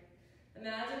here.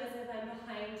 Imagine as if I'm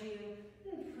behind you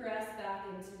and press back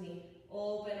into me.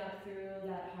 Open up through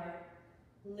that heart.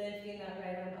 Lifting that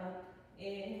right arm up.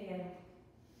 Inhale.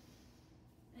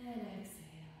 And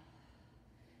exhale.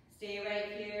 Stay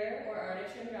right here or Ardha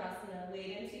Chandrasana.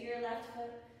 Weight into your left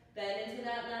foot. Bend into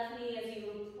that left knee as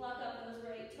you pluck up those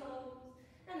right toes.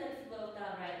 And then float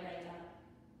that right leg up.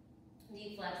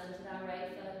 Knee flex into that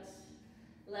right foot.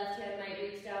 Left hand might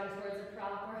reach down towards a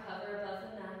prop or hover above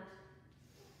the mat.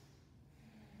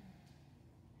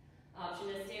 Option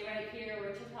to stay right here,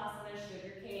 Vrkshatrasana,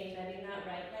 sugar cane, bending that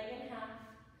right leg in half.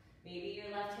 Maybe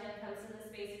your left hand comes to the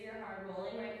space of your heart,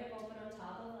 rolling right hip open on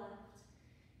top of left.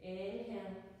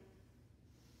 Inhale.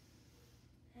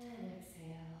 And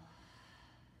exhale.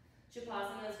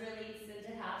 Shavasana is released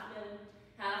into half moon.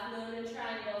 Half moon and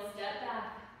triangle, step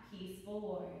back, peaceful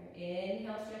warrior.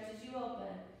 Inhale, stretches you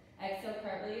open. Exhale,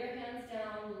 cartwheel your hands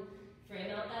down.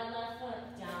 Frame out that left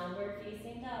foot, downward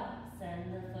facing dog.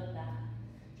 Send the foot back.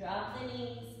 Drop the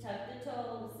knees, tuck the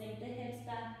toes, sink the hips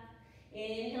back.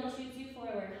 Inhale, shoots you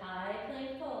forward, high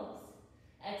plank pose.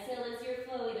 Exhale is your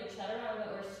flow, either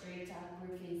chaturanga or straight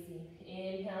upward facing.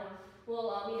 Inhale, we'll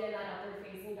all meet in that upward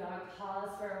facing dog. Pause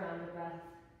for a round of breath.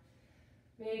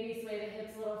 Maybe sway the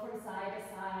hips a little from side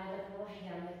to side, like a little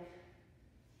hammock.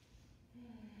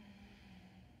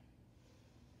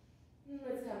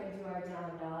 Let's come into our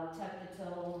down dog. Tuck the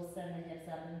toes, send the hips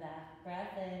up and back.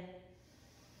 Breath in.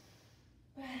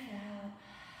 Breath out.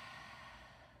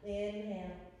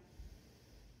 Inhale.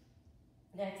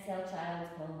 Exhale,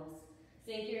 child's pose.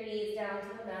 Sink your knees down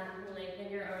to the mat and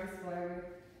lengthen your arms forward.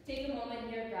 Take a moment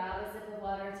here, grab a sip of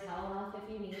water, towel off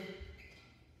if you need.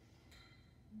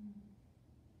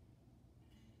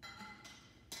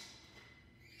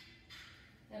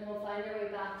 And we'll find our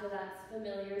way back to that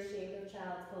familiar shape of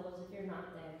child's pose if you're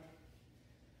not there.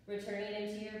 Returning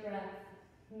into your breath,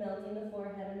 melting the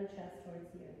forehead and the chest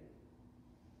towards you.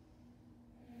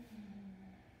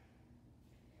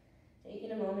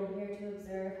 Taking a moment here to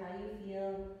observe how you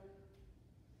feel.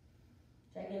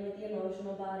 Check in with the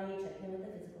emotional body, check in with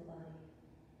the physical body.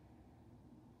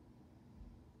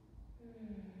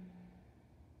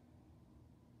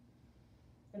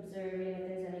 Observing if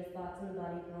there's any spots in the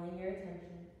body calling your attention.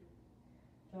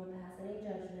 Don't pass any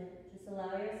judgment, just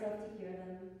allow yourself to hear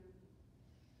them.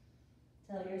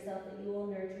 Tell yourself that you will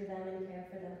nurture them and care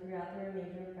for them throughout the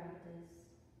remainder of practice.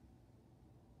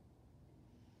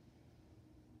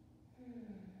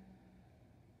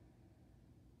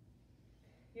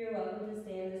 You're welcome to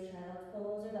stay in this child's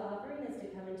pose, or the offering is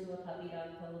to come into a puppy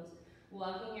dog pose,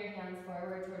 walking your hands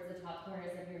forward towards the top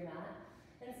corners of your mat,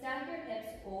 and stack your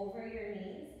hips over your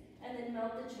knees, and then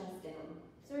melt the chest down.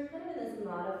 So we're kind of in this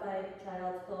modified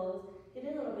child's pose,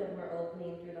 getting a little bit more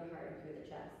opening through the heart and through the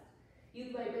chest. You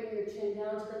might bring your chin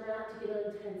down to the mat to get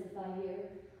an intensify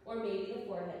here, or maybe the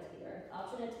forehead to the earth.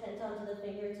 Option to tent onto the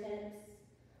fingertips,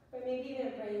 or maybe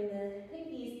even bring the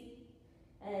pinkies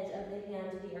edge of the hand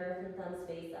to the earth and thumbs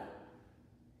face up.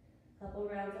 Couple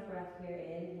rounds of breath here.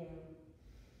 Inhale.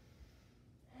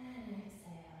 And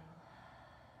exhale.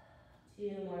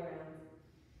 2 more rounds.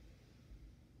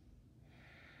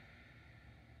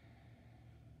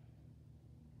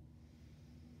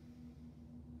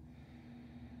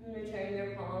 And return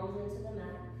your palms into the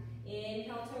mat.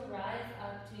 Inhale to rise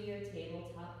up to your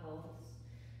tabletop pose.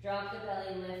 Drop the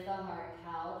belly, lift the heart,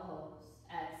 cow pose.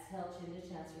 Exhale, chin to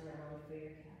chest, round for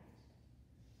your cat.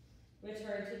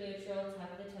 Return to neutral,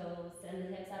 tuck the toes, send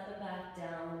the hips at the back,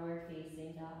 downward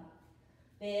facing dog.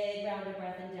 Big round of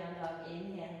breath in down dog,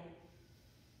 inhale.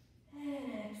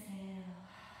 And exhale.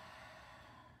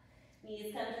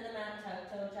 Knees come to the mat,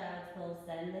 tuck toe, child's pose,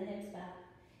 send the hips back.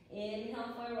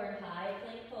 Inhale forward, high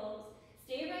plank pose.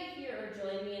 Stay right here or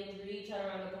join me in 3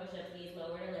 chaturanga push-ups, knees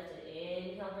lower to lift it.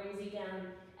 Inhale brings you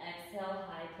down, exhale,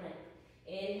 high plank.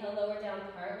 Inhale, lower down,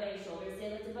 part way, shoulders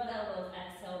stay lifted above elbows.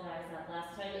 Exhale, rise up.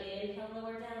 Last time, inhale,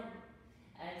 lower down.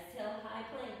 Exhale, high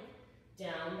plank.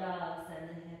 Down dog, send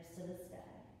the hips to the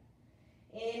sky.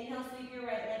 Inhale, sweep your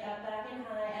right leg up, back and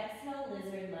high. Exhale,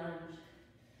 lizard lunge.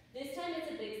 This time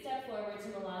it's a big step forward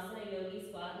to Malasana Yogi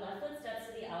Squat. Left foot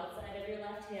steps to the outside of your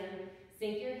left hand.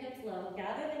 Sink your hips low.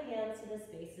 Gather the hands to the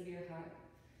space of your heart.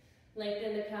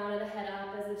 Lengthen the crown of the head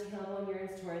up as the tailbone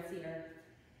yearns towards the earth.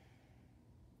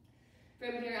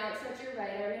 From here, outstretch your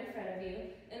right arm in front of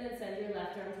you, and then send your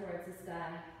left arm towards the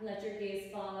sky. Let your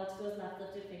gaze fall out to those left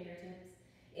lifted fingertips.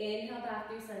 Inhale back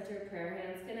through center, prayer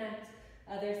hands connect.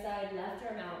 Other side, left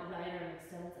arm out, right arm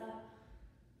extends up.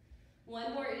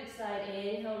 One more each side.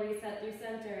 Inhale, reset through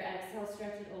center. Exhale,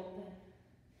 stretch it open.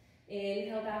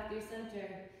 Inhale, back through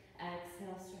center.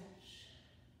 Exhale, stretch.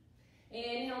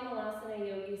 Inhale, Malasana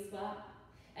Yogi Squat.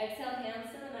 Exhale, hands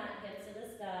to the mat, hips to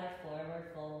the sky, forward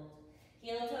fold.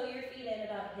 Heel toe your feet in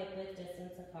about hip width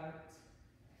distance apart.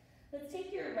 Let's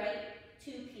take your right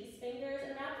 2 peace fingers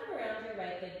and wrap them around your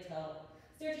right big toe.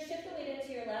 Start to shift the weight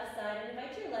into your left side and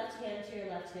invite your left hand to your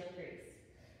left hip crease.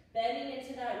 Bending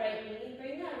into that right knee,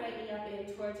 bring that right knee up in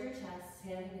towards your chest,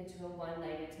 standing into a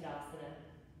one-legged Tadasana.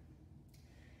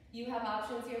 You have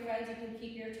options here, friends. You can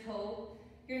keep your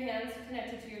hands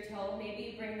connected to your toe.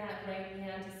 Maybe you bring that right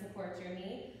hand to support your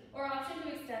knee. Or option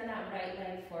to extend that right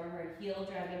leg forward, heel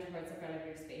driving towards the front of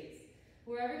your space.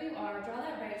 Wherever you are, draw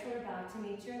that right shoulder back to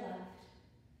meet your left.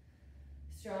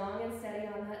 Strong and steady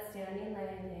on that standing leg.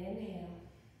 Inhale.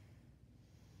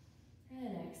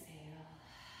 And exhale.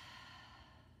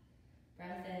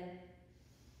 Breath in.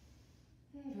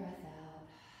 And breath out.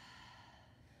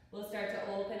 We'll start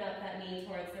to open up that knee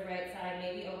towards the right side.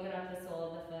 Maybe open up the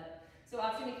sole of the foot. So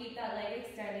option to keep that leg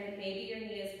extended. Maybe your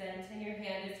knee is bent and your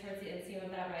hand is towards the inseam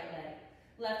of that right leg.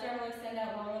 Left arm will extend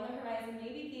out long on the horizon.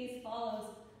 Maybe gaze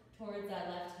follows towards that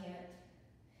left hand.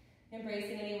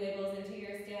 Embracing any wiggles into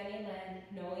your standing leg.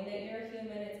 Knowing that you're a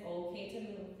human, it's okay to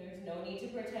move. There's no need to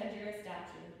pretend you're a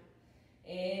statue.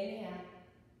 Inhale.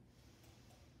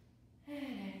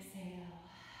 And exhale.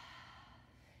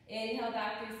 Inhale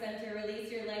back through center.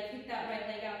 Release your leg. Kick that right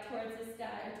leg out towards the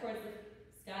sky, or towards the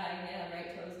sky, yeah,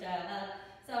 right toes dial up.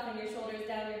 Soften your shoulders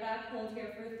down your back. Hold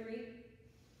here for 3,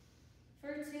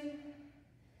 for 2,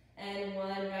 and 1.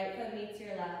 Right foot meets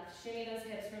your left. Shimmy those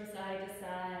hips from side to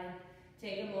side.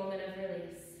 Take a moment of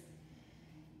release.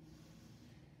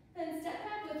 Then step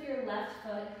back with your left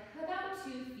foot about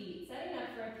 2 feet, setting up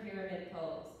for a pyramid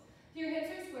pose. So your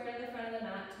hips are square to the front of the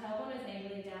mat. Tailbone is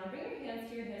angling down. Bring your hands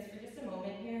to your hips for just a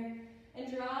moment here.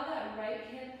 And draw that right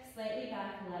hip slightly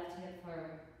back, left hip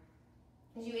forward.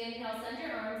 As you inhale, send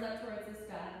your arms up towards the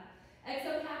sky.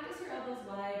 Exhale, cactus your elbows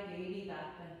wide, baby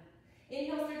back bend.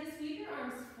 Inhale, start to sweep your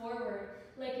arms forward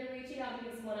like you're reaching out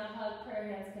because you want to hug, prayer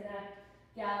hands connect.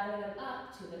 Gather them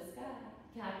up to the sky.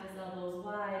 Cactus elbows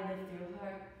wide, lift your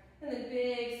heart. And then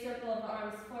big circle of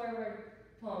arms forward,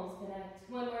 palms connect.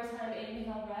 One more time,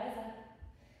 inhale, rise up.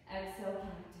 Exhale,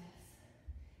 cactus.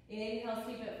 Inhale,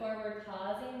 sweep it forward,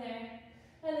 pausing there.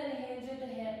 And then hinge at the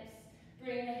hips.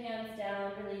 Bring the hands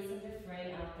down, release them to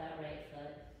frame out that right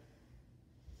foot.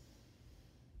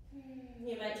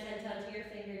 You might tent onto your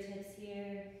fingertips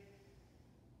here.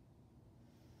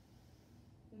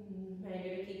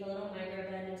 Reminder to keep a little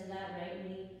micro bend into that right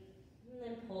knee. And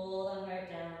then pull the heart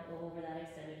down over that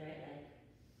extended right leg.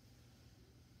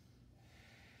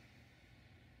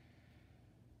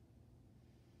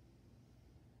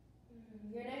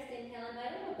 Your next inhale,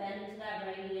 invite a little bend into that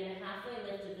right knee and a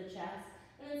halfway lift of the chest.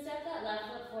 And then step that left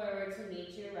foot forward to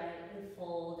meet your right and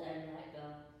fold and let go.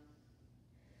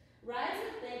 Rise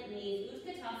with bent knees,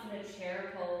 Utkatasana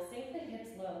chair pose. Sink the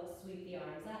hips low, sweep the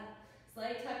arms up.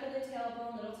 Slight tuck of the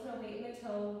tailbone, little to no weight in the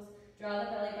toes. Draw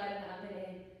the belly button up and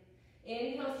in.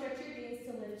 Inhale, stretch your gaze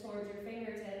to lift towards your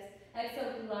fingertips.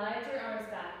 Exhale, glide your arms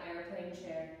back, airplane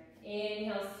chair.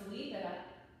 Inhale, sweep it up.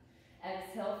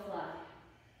 Exhale, fly.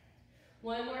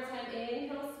 One more time,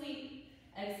 inhale, sweep.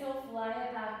 Exhale, fly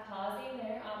it back, pausing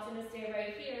there. Option to stay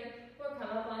right here or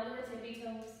come up onto the tippy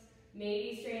toes.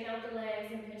 Maybe straighten out the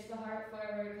legs and pitch the heart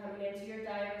forward, coming into your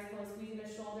diver's pose, squeezing the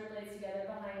shoulder blades together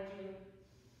behind you.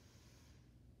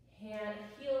 Hand,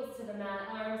 heels to the mat,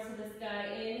 arms to the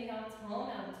sky. Inhale, tall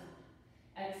mountain.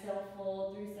 Exhale,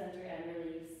 fold through center and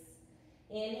release.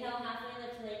 Inhale, halfway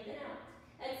lift, lengthen out.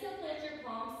 Exhale, plant your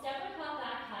palms, step or hop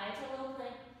back high to low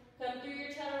plank. Come through your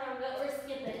chaturanga or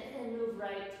skip it and move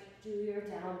right. Do your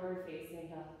downward facing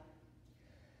dog.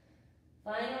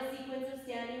 Final sequence of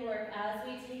standing work as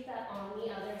we take that on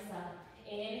the other side.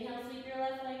 Inhale, sweep your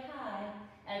left leg high.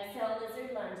 Exhale,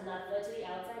 lizard lunge, left foot to the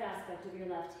outside aspect of your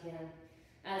left hand.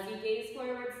 As you gaze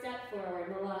forward, step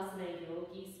forward, Malasana,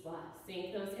 yogi squat.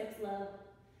 Sink those hips low,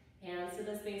 hands to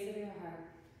the space of your heart.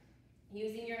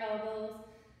 Using your elbows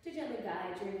to gently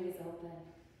guide your knees open.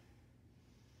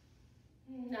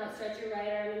 Now stretch your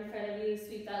right arm in front of you,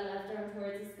 sweep that left arm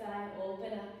towards the sky,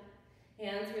 open up.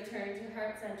 Hands return to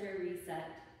heart center, reset.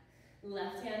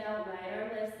 Left hand out, right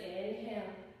arm lifts,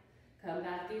 inhale. Come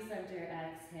back through center,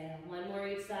 exhale. One more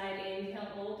each side, inhale,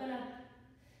 open up.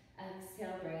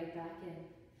 Exhale, bring it back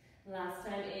in. Last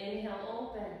time, inhale,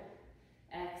 open.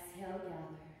 Exhale,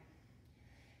 gather.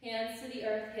 Hands to the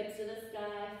earth, hips to the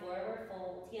sky, forward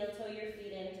fold. Heel toe your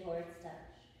feet in towards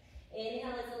touch.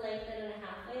 Inhale is a lengthen and a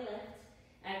halfway lift.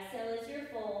 Exhale is your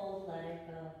fold, let it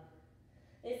go.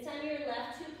 This time your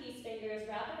left two peace fingers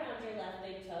wrap around your left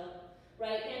big toe.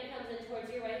 Right hand comes in towards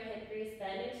your right hip crease,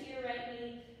 bend into your right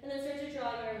knee, and then start to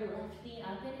draw your left knee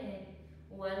up and in.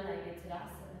 One-legged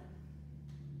Tadasana.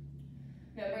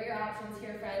 Remember your options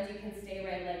here, friends. You can stay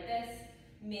right like this.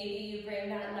 Maybe you bring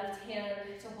that left hand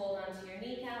to hold onto your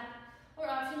kneecap, or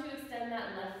option to extend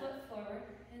that left foot forward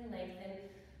and lengthen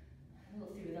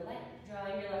through the leg,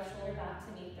 drawing your left shoulder back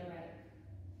to meet the right.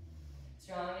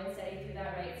 Strong and steady through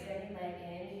that right standing leg.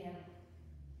 Inhale.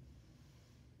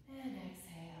 And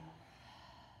exhale.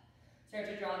 Start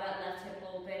to draw that left hip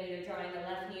open, either drawing the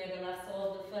left knee or the left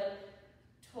sole of the foot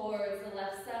towards the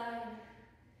left side.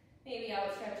 Maybe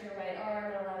outstretch your right arm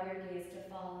and allow your gaze to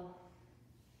follow.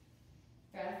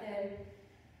 Breath in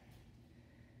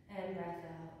and breath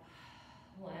out.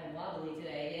 Oh, I'm wobbly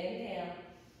today.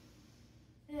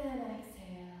 Inhale and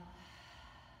exhale.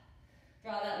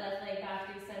 Draw that left leg back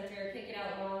through center. Kick it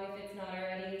out long if it's not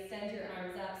already. Extend your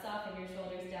arms up. Soften your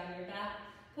shoulders down your back.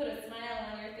 Put a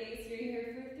smile on your face. You're here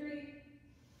for 3,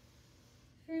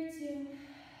 for 2,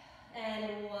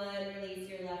 and 1. Release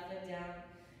your left foot down.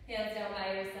 Hands down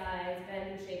by your sides.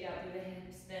 Bend and shake out through the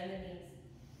hips. Bend the knees.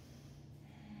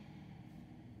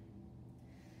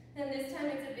 And this time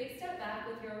it's a big step back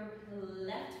with your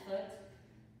left foot.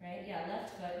 Right? Yeah,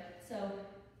 left foot. So,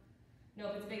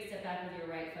 nope, it's a big step back with your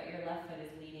right foot. Your left foot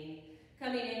is leading.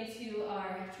 Coming into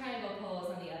our triangle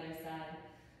pose on the other side.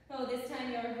 Oh, this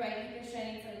time your right hip is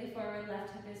shining slightly forward,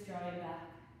 left hip is drawing back.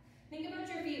 Think about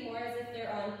your feet more as if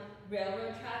they're on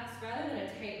railroad tracks rather than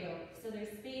a tightrope, so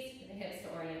there's space for the hips to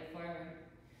orient forward.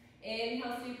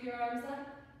 Inhale, sweep your arms up.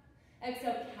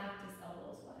 Exhale, cactus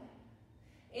elbows wide.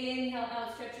 Inhale,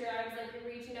 outstretch your arms like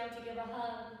you're reaching out to give a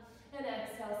hug. And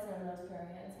exhale, send those prayer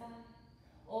hands high.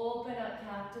 Open up,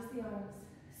 cactus the arms.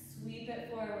 Sweep it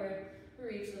forward,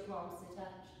 reach the palms to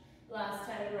touch. Last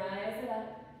time, rise it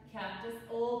up. Cactus,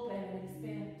 open and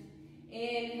expand.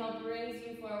 Inhale brings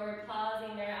you forward,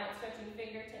 pausing there, outstretching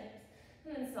fingertips.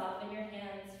 And then soften your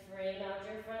hands, frame out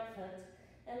your front foot,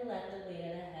 and let the weight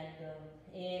of the head go.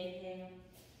 Inhale.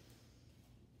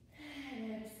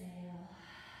 And exhale.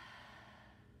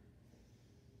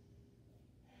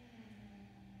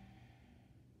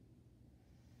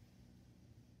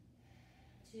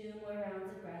 Two more rounds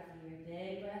of breath here.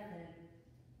 Big breath in.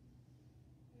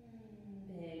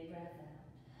 Big breath out.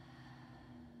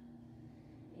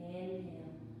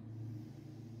 Inhale.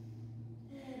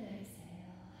 And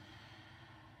exhale.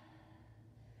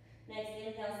 Next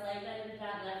inhale, slight bend with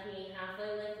that left knee,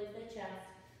 halfway lift with the chest.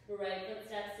 Right foot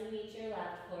steps to meet your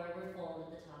left, forward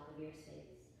fold at the top of your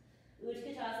space.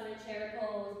 Utkatasana, chair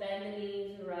pose, bend the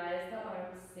knees, rise the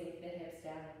arms, sink the hips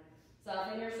down.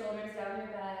 Soften your shoulders down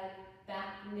your back,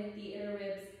 knit the inner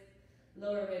ribs,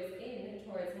 lower ribs in and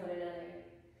towards one another.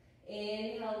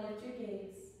 Inhale, lift your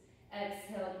gaze.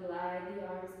 Exhale, glide the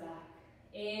arms back.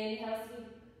 Inhale, sweep.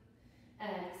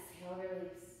 Exhale,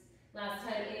 release. Last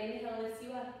time, inhale lifts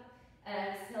you up.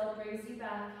 Exhale brings you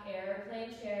back.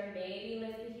 Airplane chair, maybe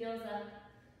lift the heels up.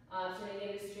 Option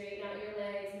again to straighten out your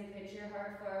legs and pitch your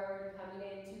heart forward,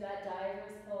 coming into that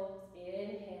diver's pose.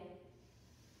 Inhale.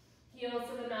 Heels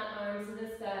to the mat, arms to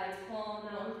the sky. Tall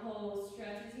mountain pose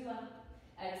stretches you up.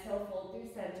 Exhale, fold through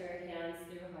center, hands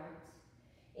through heart.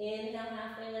 Inhale,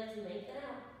 halfway lift, lengthen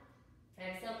out.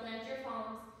 Exhale, plant your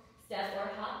palms. Step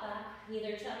or hop back,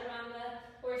 either chaturanga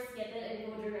or skip it and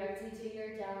go directly to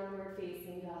your downward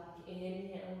facing dog.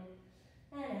 Inhale.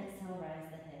 And exhale,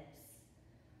 rise the hips.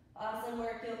 Awesome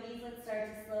work, yogis. Let's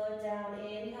start to slow it down.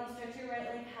 Inhale, stretch your right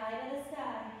leg high to the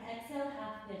sky. Exhale,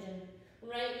 half pigeon.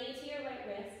 Right knee to your right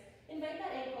wrist. Invite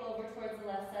that ankle over towards the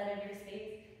left side of your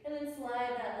space. And then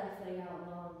slide that left leg out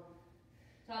long.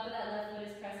 Top of that left foot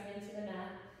is pressing into the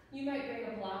mat. You might bring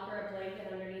a block or a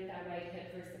blanket underneath that right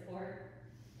hip for support.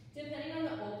 Depending on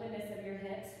the openness of your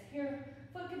hips, your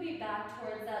foot could be back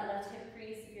towards that left hip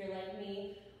crease if you're like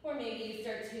me. Or maybe you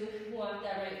start to walk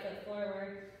that right foot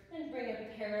forward and bring a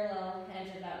parallel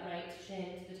edge of that right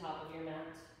shin to the top of your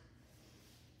mat.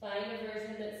 Find a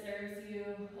version that serves you.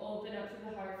 Open up to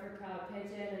the heart for proud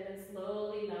pigeon and then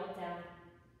slowly melt down.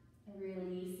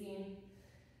 Releasing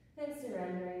and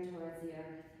surrendering towards the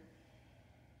earth.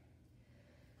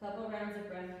 Couple rounds of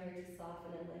breath here to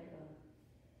soften and let go.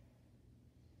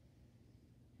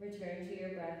 Return to your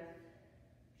breath.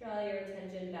 Draw your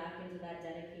attention back into that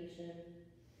dedication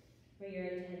or your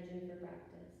intention for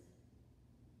practice.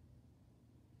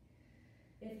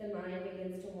 If the mind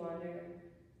begins to wander,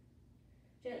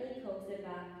 gently coax it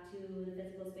back to the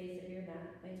physical space of your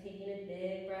mat by taking a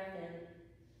big breath in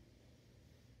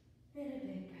and a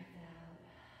big breath out.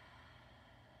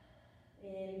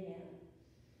 Inhale.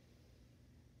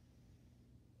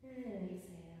 And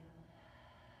exhale.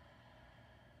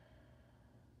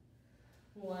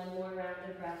 One more round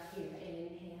of breath here.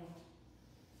 Inhale.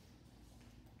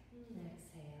 And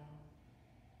exhale.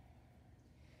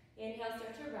 Inhale,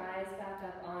 start to rise back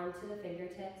up onto the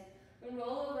fingertips and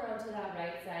roll over onto that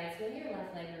right side. Swing your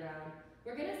left leg around.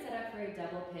 We're going to set up for a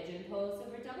double pigeon pose. So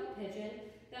for double pigeon,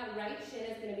 that right shin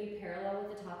is going to be parallel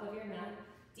with the top of your mat.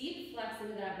 Deep flex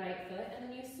into that right foot, and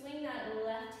then you swing that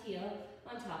left heel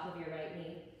on top of your right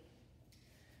knee.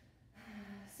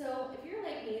 So if you're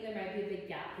like me, there might be a big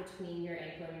gap between your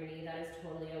ankle and your knee. That is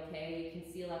totally okay. You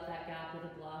can seal up that gap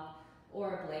with a block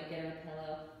or a blanket or a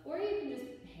pillow, or you can just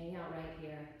hang out right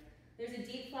here. There's a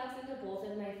deep flex into both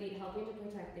of my feet, helping to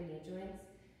protect the knee joints.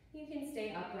 You can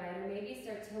stay upright or maybe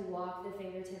start to walk the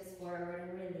fingertips forward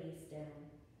and release down.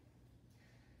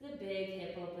 The big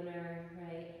hip opener,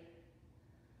 right?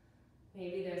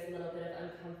 Maybe there's a little bit of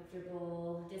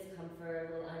uncomfortable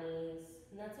discomfort, a little unease,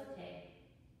 and that's okay.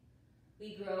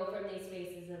 We grow from these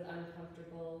spaces of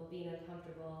being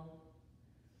uncomfortable.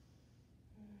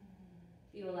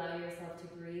 If you allow yourself to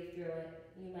breathe through it,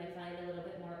 you might find a little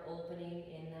bit more opening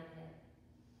in that hip.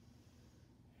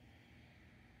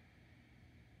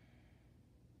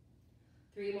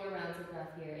 Three more rounds of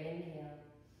breath here. Inhale.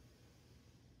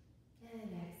 And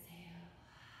exhale.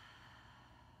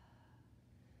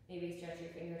 Maybe stretch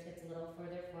your fingertips a little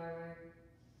further forward.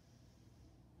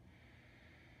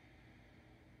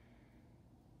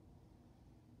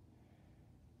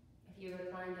 If you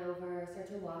reclined over, start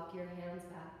to walk your hands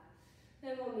back.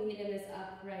 Then we'll meet in this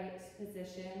upright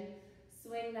position.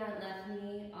 Swing that left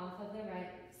knee off of the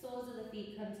right. Soles of the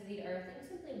feet come to the earth and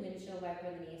simply windshield wiper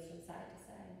the knees from side to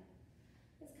side.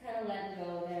 Just kind of letting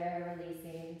go there,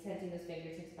 releasing, tenting those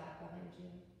fingertips back behind you.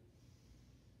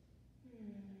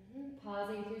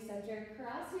 Pausing through center,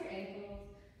 cross your ankles,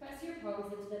 press your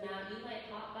palms into the mat. You might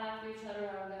hop back through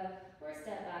chaturanga or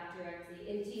step back directly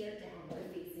into your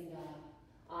downward facing dog.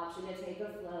 Option to take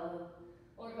a flow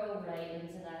or go right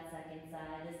into that second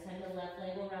side. This time the left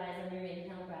leg will rise on your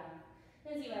inhale breath.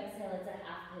 As you exhale, it's a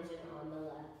half pigeon on the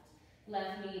left.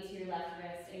 Left knee to your left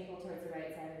wrist, ankle towards the right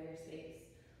side of your space.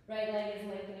 Right leg is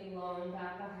lengthening long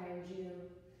back behind you.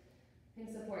 You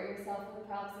can support yourself with the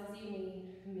props as you need.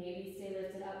 Maybe stay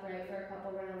lifted upright for a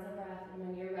couple rounds of breath, and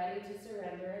when you're ready to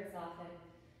surrender and soften,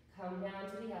 come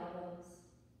down to the elbows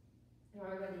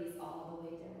or release all the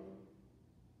way down.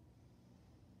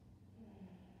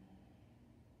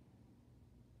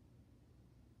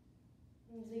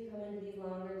 As we come into these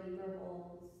longer, deeper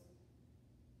holds,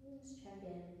 just check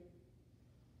in.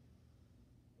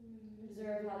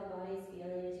 Observe how the body's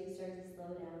feeling as you start to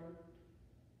slow down.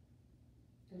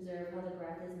 Observe how the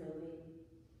breath is moving.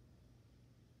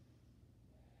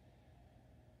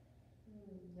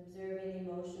 Observing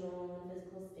the emotional and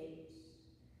physical state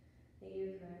that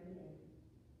you're currently in.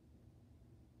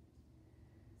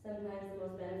 Sometimes the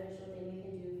most beneficial thing we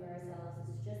can do for ourselves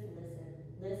is to just listen.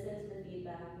 Listen to the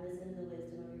feedback, listen to the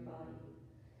wisdom of your body.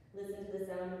 Listen to the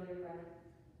sound of your breath.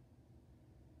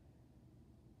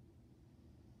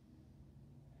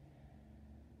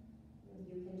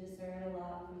 You can discern a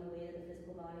lot from the way that the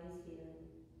physical body is feeling.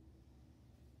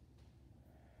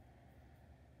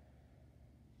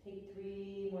 Take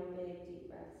 3 more big, deep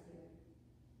breaths here.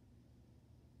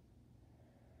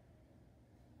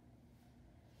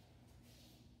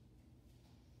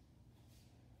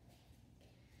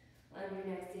 On your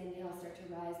next inhale, start to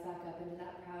rise back up into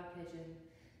that proud pigeon.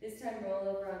 This time roll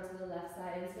over onto the left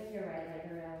side and swing your right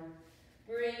leg around.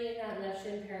 Bringing that left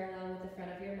shin parallel with the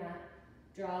front of your mat.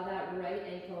 Draw that right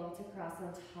ankle to cross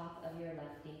on top of your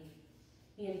left knee.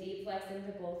 You can deep flex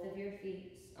into both of your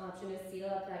feet. Option is seal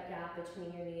up that gap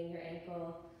between your knee and your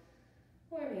ankle.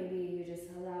 Or maybe you just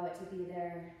allow it to be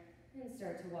there and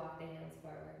start to walk the hands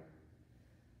forward.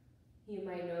 You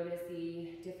might notice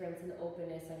the difference in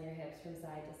openness on your hips from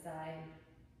side to side.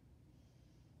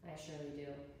 I surely do.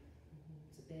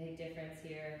 It's a big difference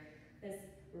here. This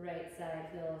right side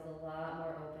feels a lot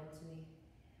more open to me.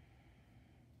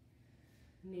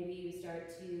 Maybe you start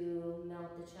to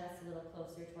melt the chest a little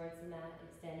closer towards the mat,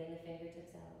 extending the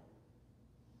fingertips out.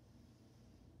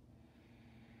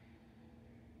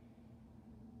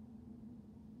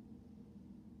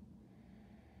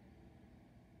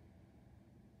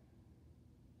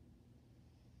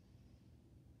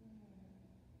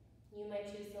 You might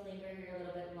choose to linger here a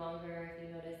little bit longer if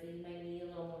you notice that you might need a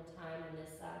little more time on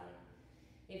this side.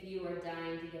 If you are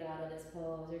dying to get out of this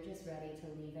pose or just ready to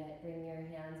leave it, bring your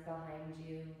hands behind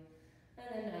you and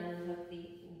then unhook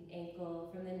the ankle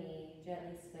from the knee,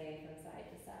 gently sway from side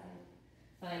to side,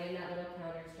 finding that little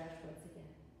counter stretch once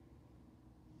again.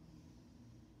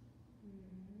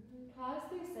 Pause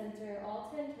through center,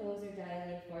 all 10 toes are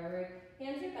dialing forward,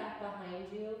 hands are back behind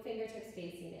you, fingertips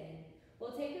facing in.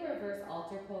 We'll take a reverse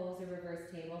altar pose or reverse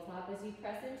tabletop as you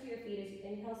press into your feet. As you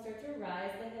inhale, start to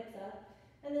rise the hips up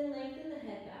and then lengthen the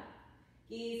head back.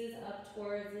 Gaze is up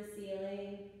towards the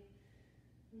ceiling.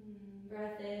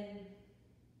 Breath in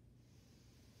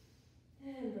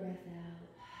and breath out.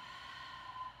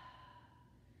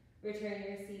 Return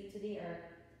your seat to the earth.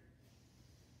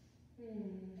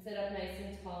 Sit up nice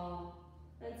and tall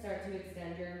and start to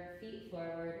extend your feet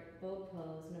forward, boat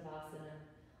pose, Navasana.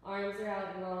 Arms are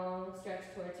out long, stretch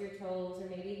towards your toes, or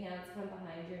maybe hands come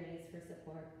behind your knees for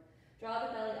support. Draw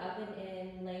the belly up and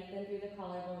in, lengthen through the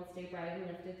collarbone, stay bright and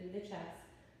lifted through the chest.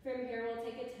 From here, we'll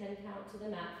take a 10 count to the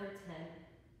mat for 10,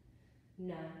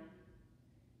 9,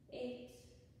 8,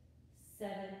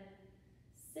 7,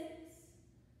 6,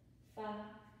 5,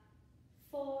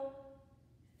 4,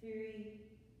 3,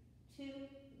 2.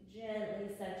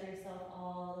 Gently set yourself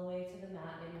all the way to the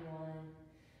mat in 1.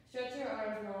 Stretch your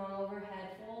arms long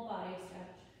overhead, full body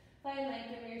stretch. Find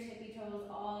length from your tippy toes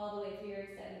all the way through your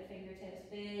extended fingertips.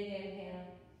 Big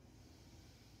inhale.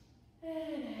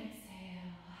 And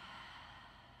exhale.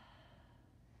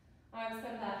 Arms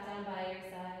come back down by your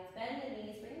sides. Bend the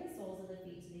knees, bring the soles of the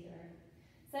feet to the earth.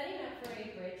 Setting up for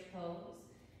a bridge pose.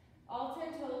 All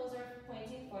 10 toes are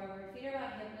pointing forward. Feet are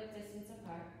about hip width distance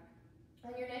apart.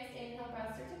 On your next inhale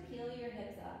breath, start to peel your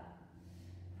hips up.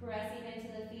 Pressing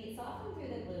into the feet, soften through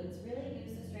the glutes. Really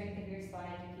use the strength of your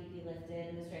spine to keep you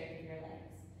lifted and the strength of your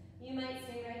legs. You might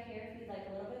stay right here if you'd like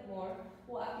a little bit more.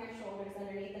 Walk your shoulders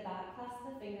underneath the back, clasp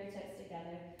the fingertips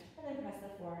together, and then press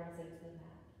the forearms into the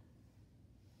mat.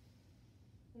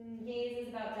 Gaze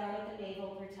is about down at the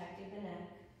navel, protecting the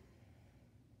neck.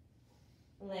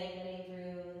 Lengthening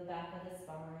through the back of the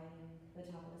spine, the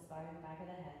top of the spine, the back of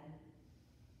the head.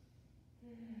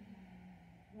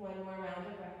 One more round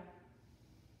of breath.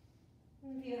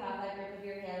 If you have that grip of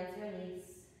your hands,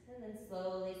 release, and then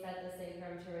slowly set the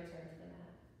sacrum to return to the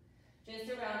mat. Just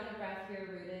a round of breath here,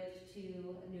 rooted to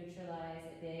neutralize.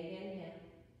 A big inhale.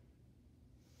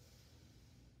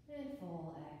 And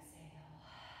full exhale.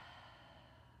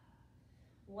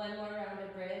 One more round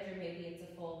of bridge, or maybe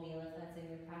it's a full wheel if that's in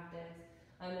your practice.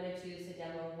 I'm going to choose to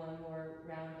demo one more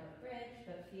round of bridge,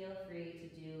 but feel free to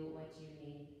do what you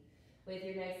need. With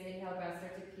your next inhale breath,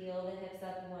 start to peel the hips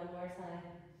up one more time.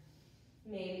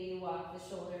 Maybe you walk the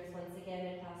shoulders once again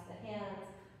and clasp the hands,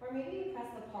 or maybe you press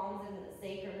the palms into the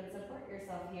sacrum and support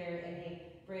yourself here in a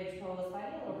bridge pose,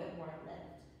 finding a little bit more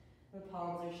lift. The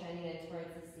palms are shining in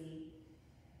towards the seat.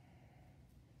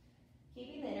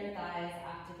 Keeping the inner thighs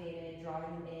activated,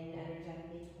 drawing them in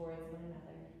energetically towards one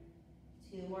another.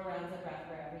 2 more rounds of breath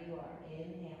wherever you are.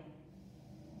 Inhale.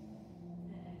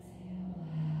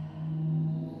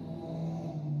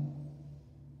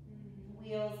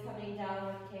 Wheels coming down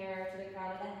with care to the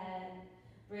crown of the head.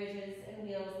 Bridges and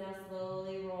wheels now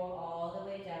slowly roll all the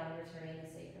way down, returning the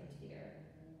sacrum to the earth.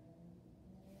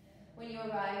 When you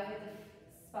arrive with the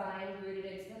spine rooted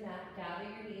into the mat, gather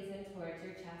your knees in towards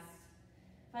your chest.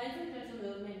 Find some gentle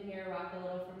movement here, rock a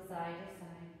little from side to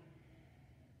side.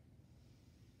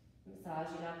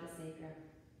 Massaging out the sacrum.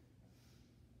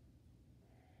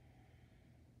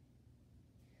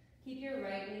 Keep your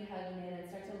right knee hugging in and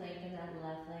start to lengthen that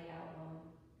left leg out long.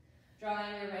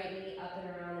 Drawing your right knee up and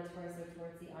around the torso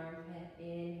towards the armpit.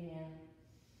 Inhale.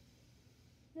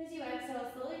 As you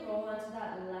exhale, slowly roll onto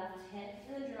that left hip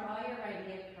and then draw your right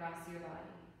knee across your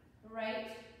body. Right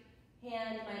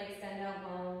hand might extend out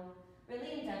long,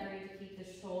 really endeavoring to keep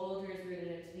the shoulders rooted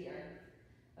into the earth.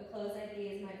 A closed-eyed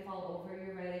gaze might fall over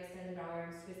your right extended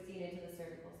arms, twisting into the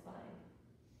cervical spine.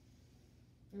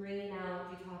 Breathing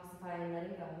out, detoxifying,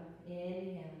 letting go.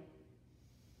 Inhale.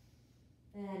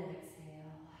 And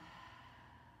exhale.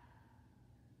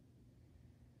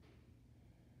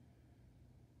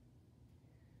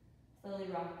 Slowly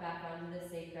rock back onto the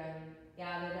sacrum.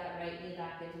 Gather that right knee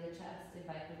back into the chest.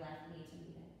 Invite the left knee to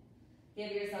meet it.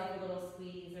 Give yourself a little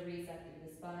squeeze, a reset through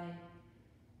the spine.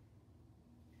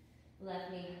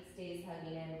 Left knee stays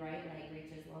hugging in, right leg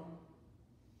reaches long.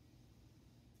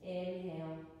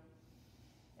 Inhale.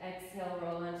 Exhale,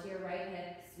 roll onto your right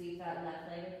hip. Sweep that left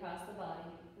leg across the body.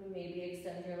 And maybe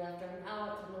extend your left arm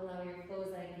out and allow your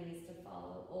closed-eyed gaze to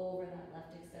follow over that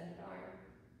left extended arm.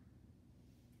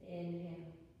 Inhale.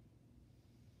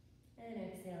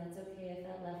 And exhale. It's okay if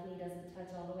that left knee doesn't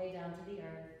touch all the way down to the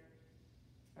earth.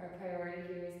 Our priority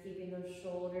here is keeping those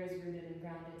shoulders rooted and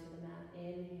grounded to the mat.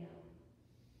 Inhale.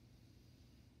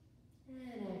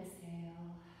 And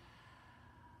exhale.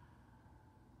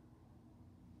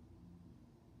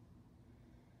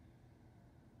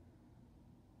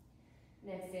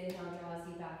 Next inhale draws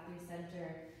you back through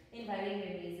center, inviting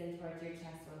your knees in towards your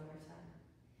chest one more time.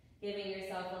 Giving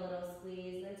yourself a little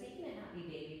squeeze, then taking a happy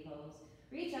baby pose.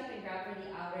 Reach up and grab for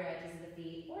the outer edges of the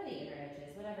feet or the inner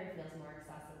edges, whatever feels more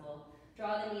accessible.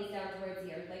 Draw the knees down towards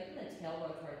the earth, like the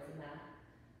tailbone towards the mat.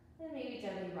 Then maybe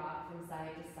gently rock from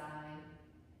side to side.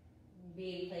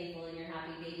 Being playful in your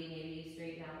happy baby, maybe you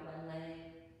straighten out one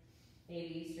leg,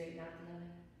 maybe you straighten out the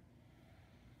other.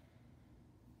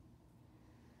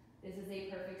 This is a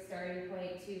perfect starting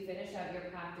point to finish out your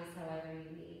practice however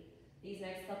you need. These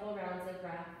next couple rounds of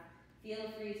breath,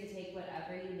 feel free to take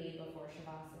whatever you need before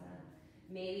Shavasana.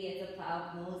 Maybe it's a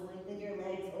plow pose, lengthen your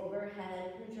legs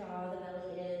overhead, and draw the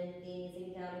belly in,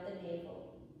 gazing down at the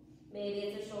navel. Maybe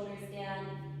it's a shoulder stand,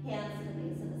 hands to the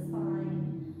base of the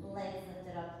spine, legs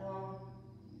lifted up long.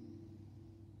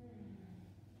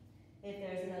 If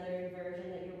there's another inversion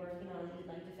that you're working on that you'd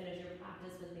like to finish your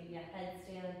practice with, maybe a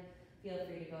headstand, feel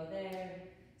free to go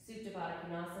there. Supta Baddha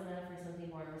Konasana for something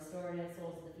more restorative,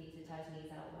 soles of the feet to touch,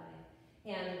 knees out wide.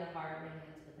 Hand to the heart and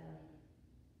hand to the belly.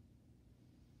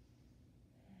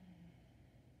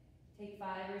 Take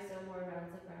 5 or so more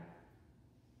rounds of breath.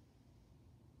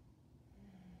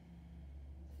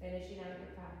 Finishing out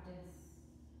your practice.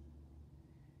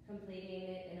 Completing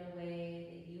it in a way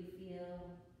that you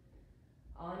feel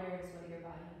honors what your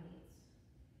body needs.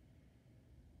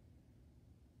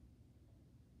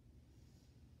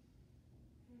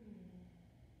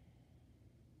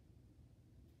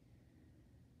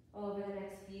 Over the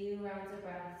next few rounds of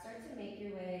breath, start to make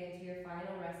your way into your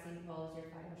final resting pose, your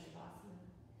final Shavasana.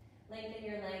 Lengthen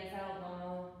your legs out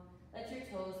long. Let your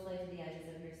toes play to the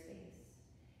edges of your space.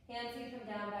 Hands can come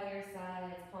down by your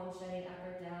sides, palms shining up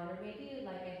or down, or maybe you'd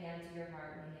like a hand to your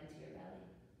heart and a hand to your belly.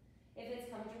 If it's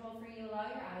comfortable for you,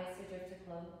 allow your eyes to drift to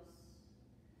close.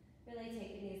 Really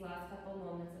taking these last couple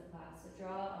moments of class to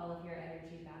draw all of your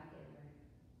energy back inward.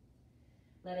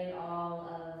 Letting all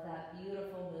of that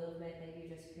beautiful movement that you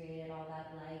just created, all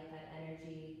that light, that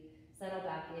energy, settle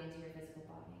back into your physical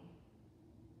body.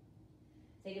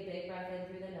 Take a big breath in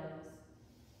through the nose.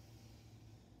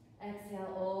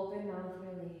 Exhale, open mouth,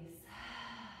 release.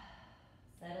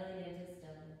 Settling into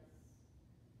stillness.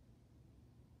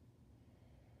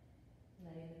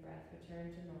 Letting the breath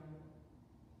return to normal.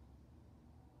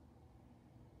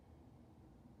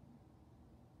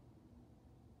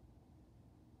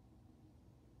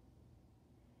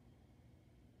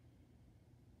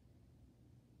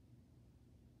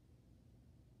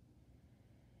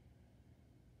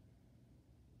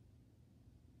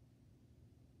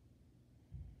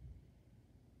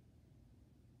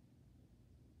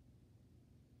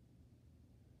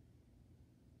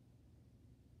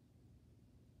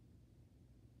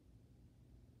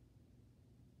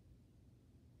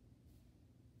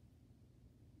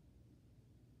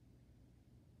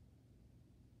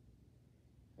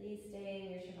 Please stay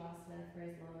in your Shavasana for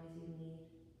as long as you need.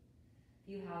 If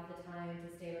you have the time to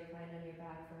stay reclined on your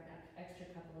back for an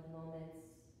extra couple of moments,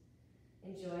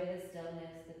 enjoy the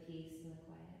stillness, the peace, and the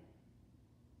quiet.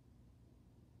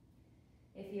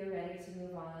 If you're ready to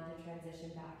move on to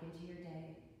transition back into your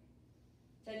day,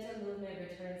 gentle movement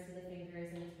returns to the fingers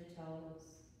and to the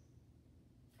toes.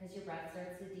 As your breath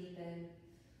starts to deepen,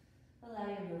 allow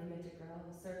your movement to grow.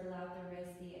 Circle out the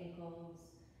wrists, the ankles.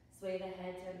 Sway the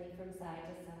head gently from side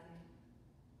to side.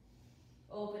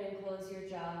 Open and close your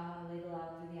jaw, wiggle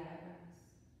out through the eyebrows.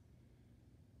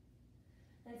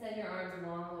 Send your arms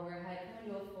long overhead. Come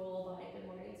into a full body good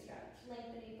morning stretch,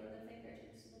 lengthening from the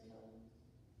fingertips to the toes.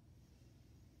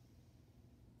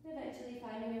 Eventually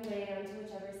finding your way onto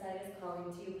whichever side is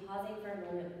calling to you, pausing for a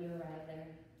moment when you arrive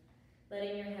there.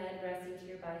 Letting your head rest into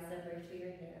your bicep or into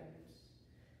your hand.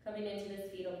 Coming into this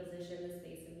fetal position, the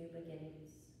space of new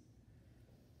beginnings.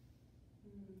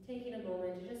 Taking a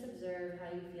moment to just observe how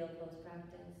you feel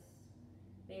post-practice.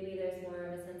 Maybe there's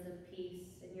more of a sense of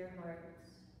peace in your heart.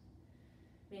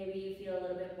 Maybe you feel a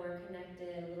little bit more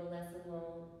connected, a little less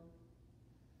alone.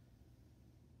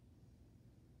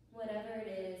 Whatever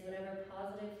it is, whatever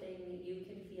positive thing that you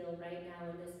can feel right now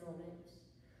in this moment,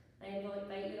 I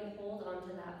invite you to hold on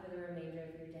to that for the remainder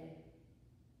of your day.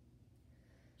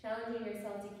 Challenging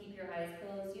yourself to keep your eyes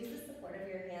closed, use the support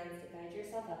of your hands to guide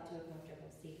yourself up to a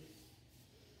comfortable seat.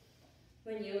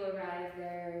 When you arrive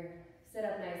there, sit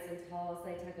up nice and tall,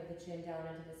 slight tuck of the chin down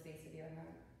into the space of your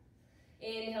heart.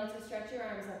 Inhale to stretch your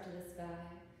arms up to the sky.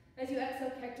 As you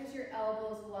exhale, cactus your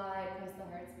elbows wide, press the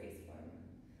heart space forward.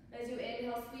 As you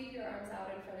inhale, sweep your arms out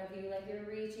in front of you like you're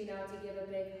reaching out to give a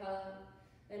big hug.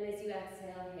 And as you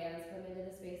exhale, hands come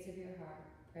into the space of your heart,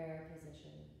 prayer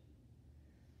position.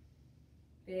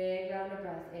 Big round of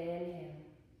breath, inhale.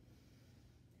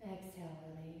 Exhale,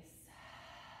 release.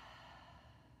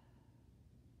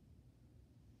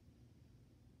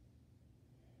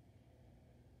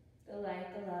 The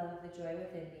light, the love, the joy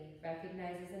within me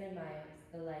recognizes and admires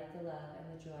the light, the love, and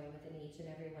the joy within each and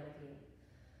every one of you.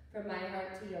 From my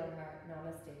heart to your heart,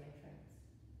 namaste, my friends.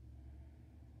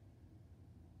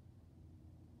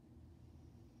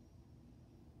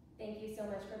 Thank you so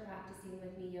much for practicing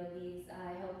with me, yogis.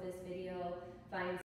 I hope this video finds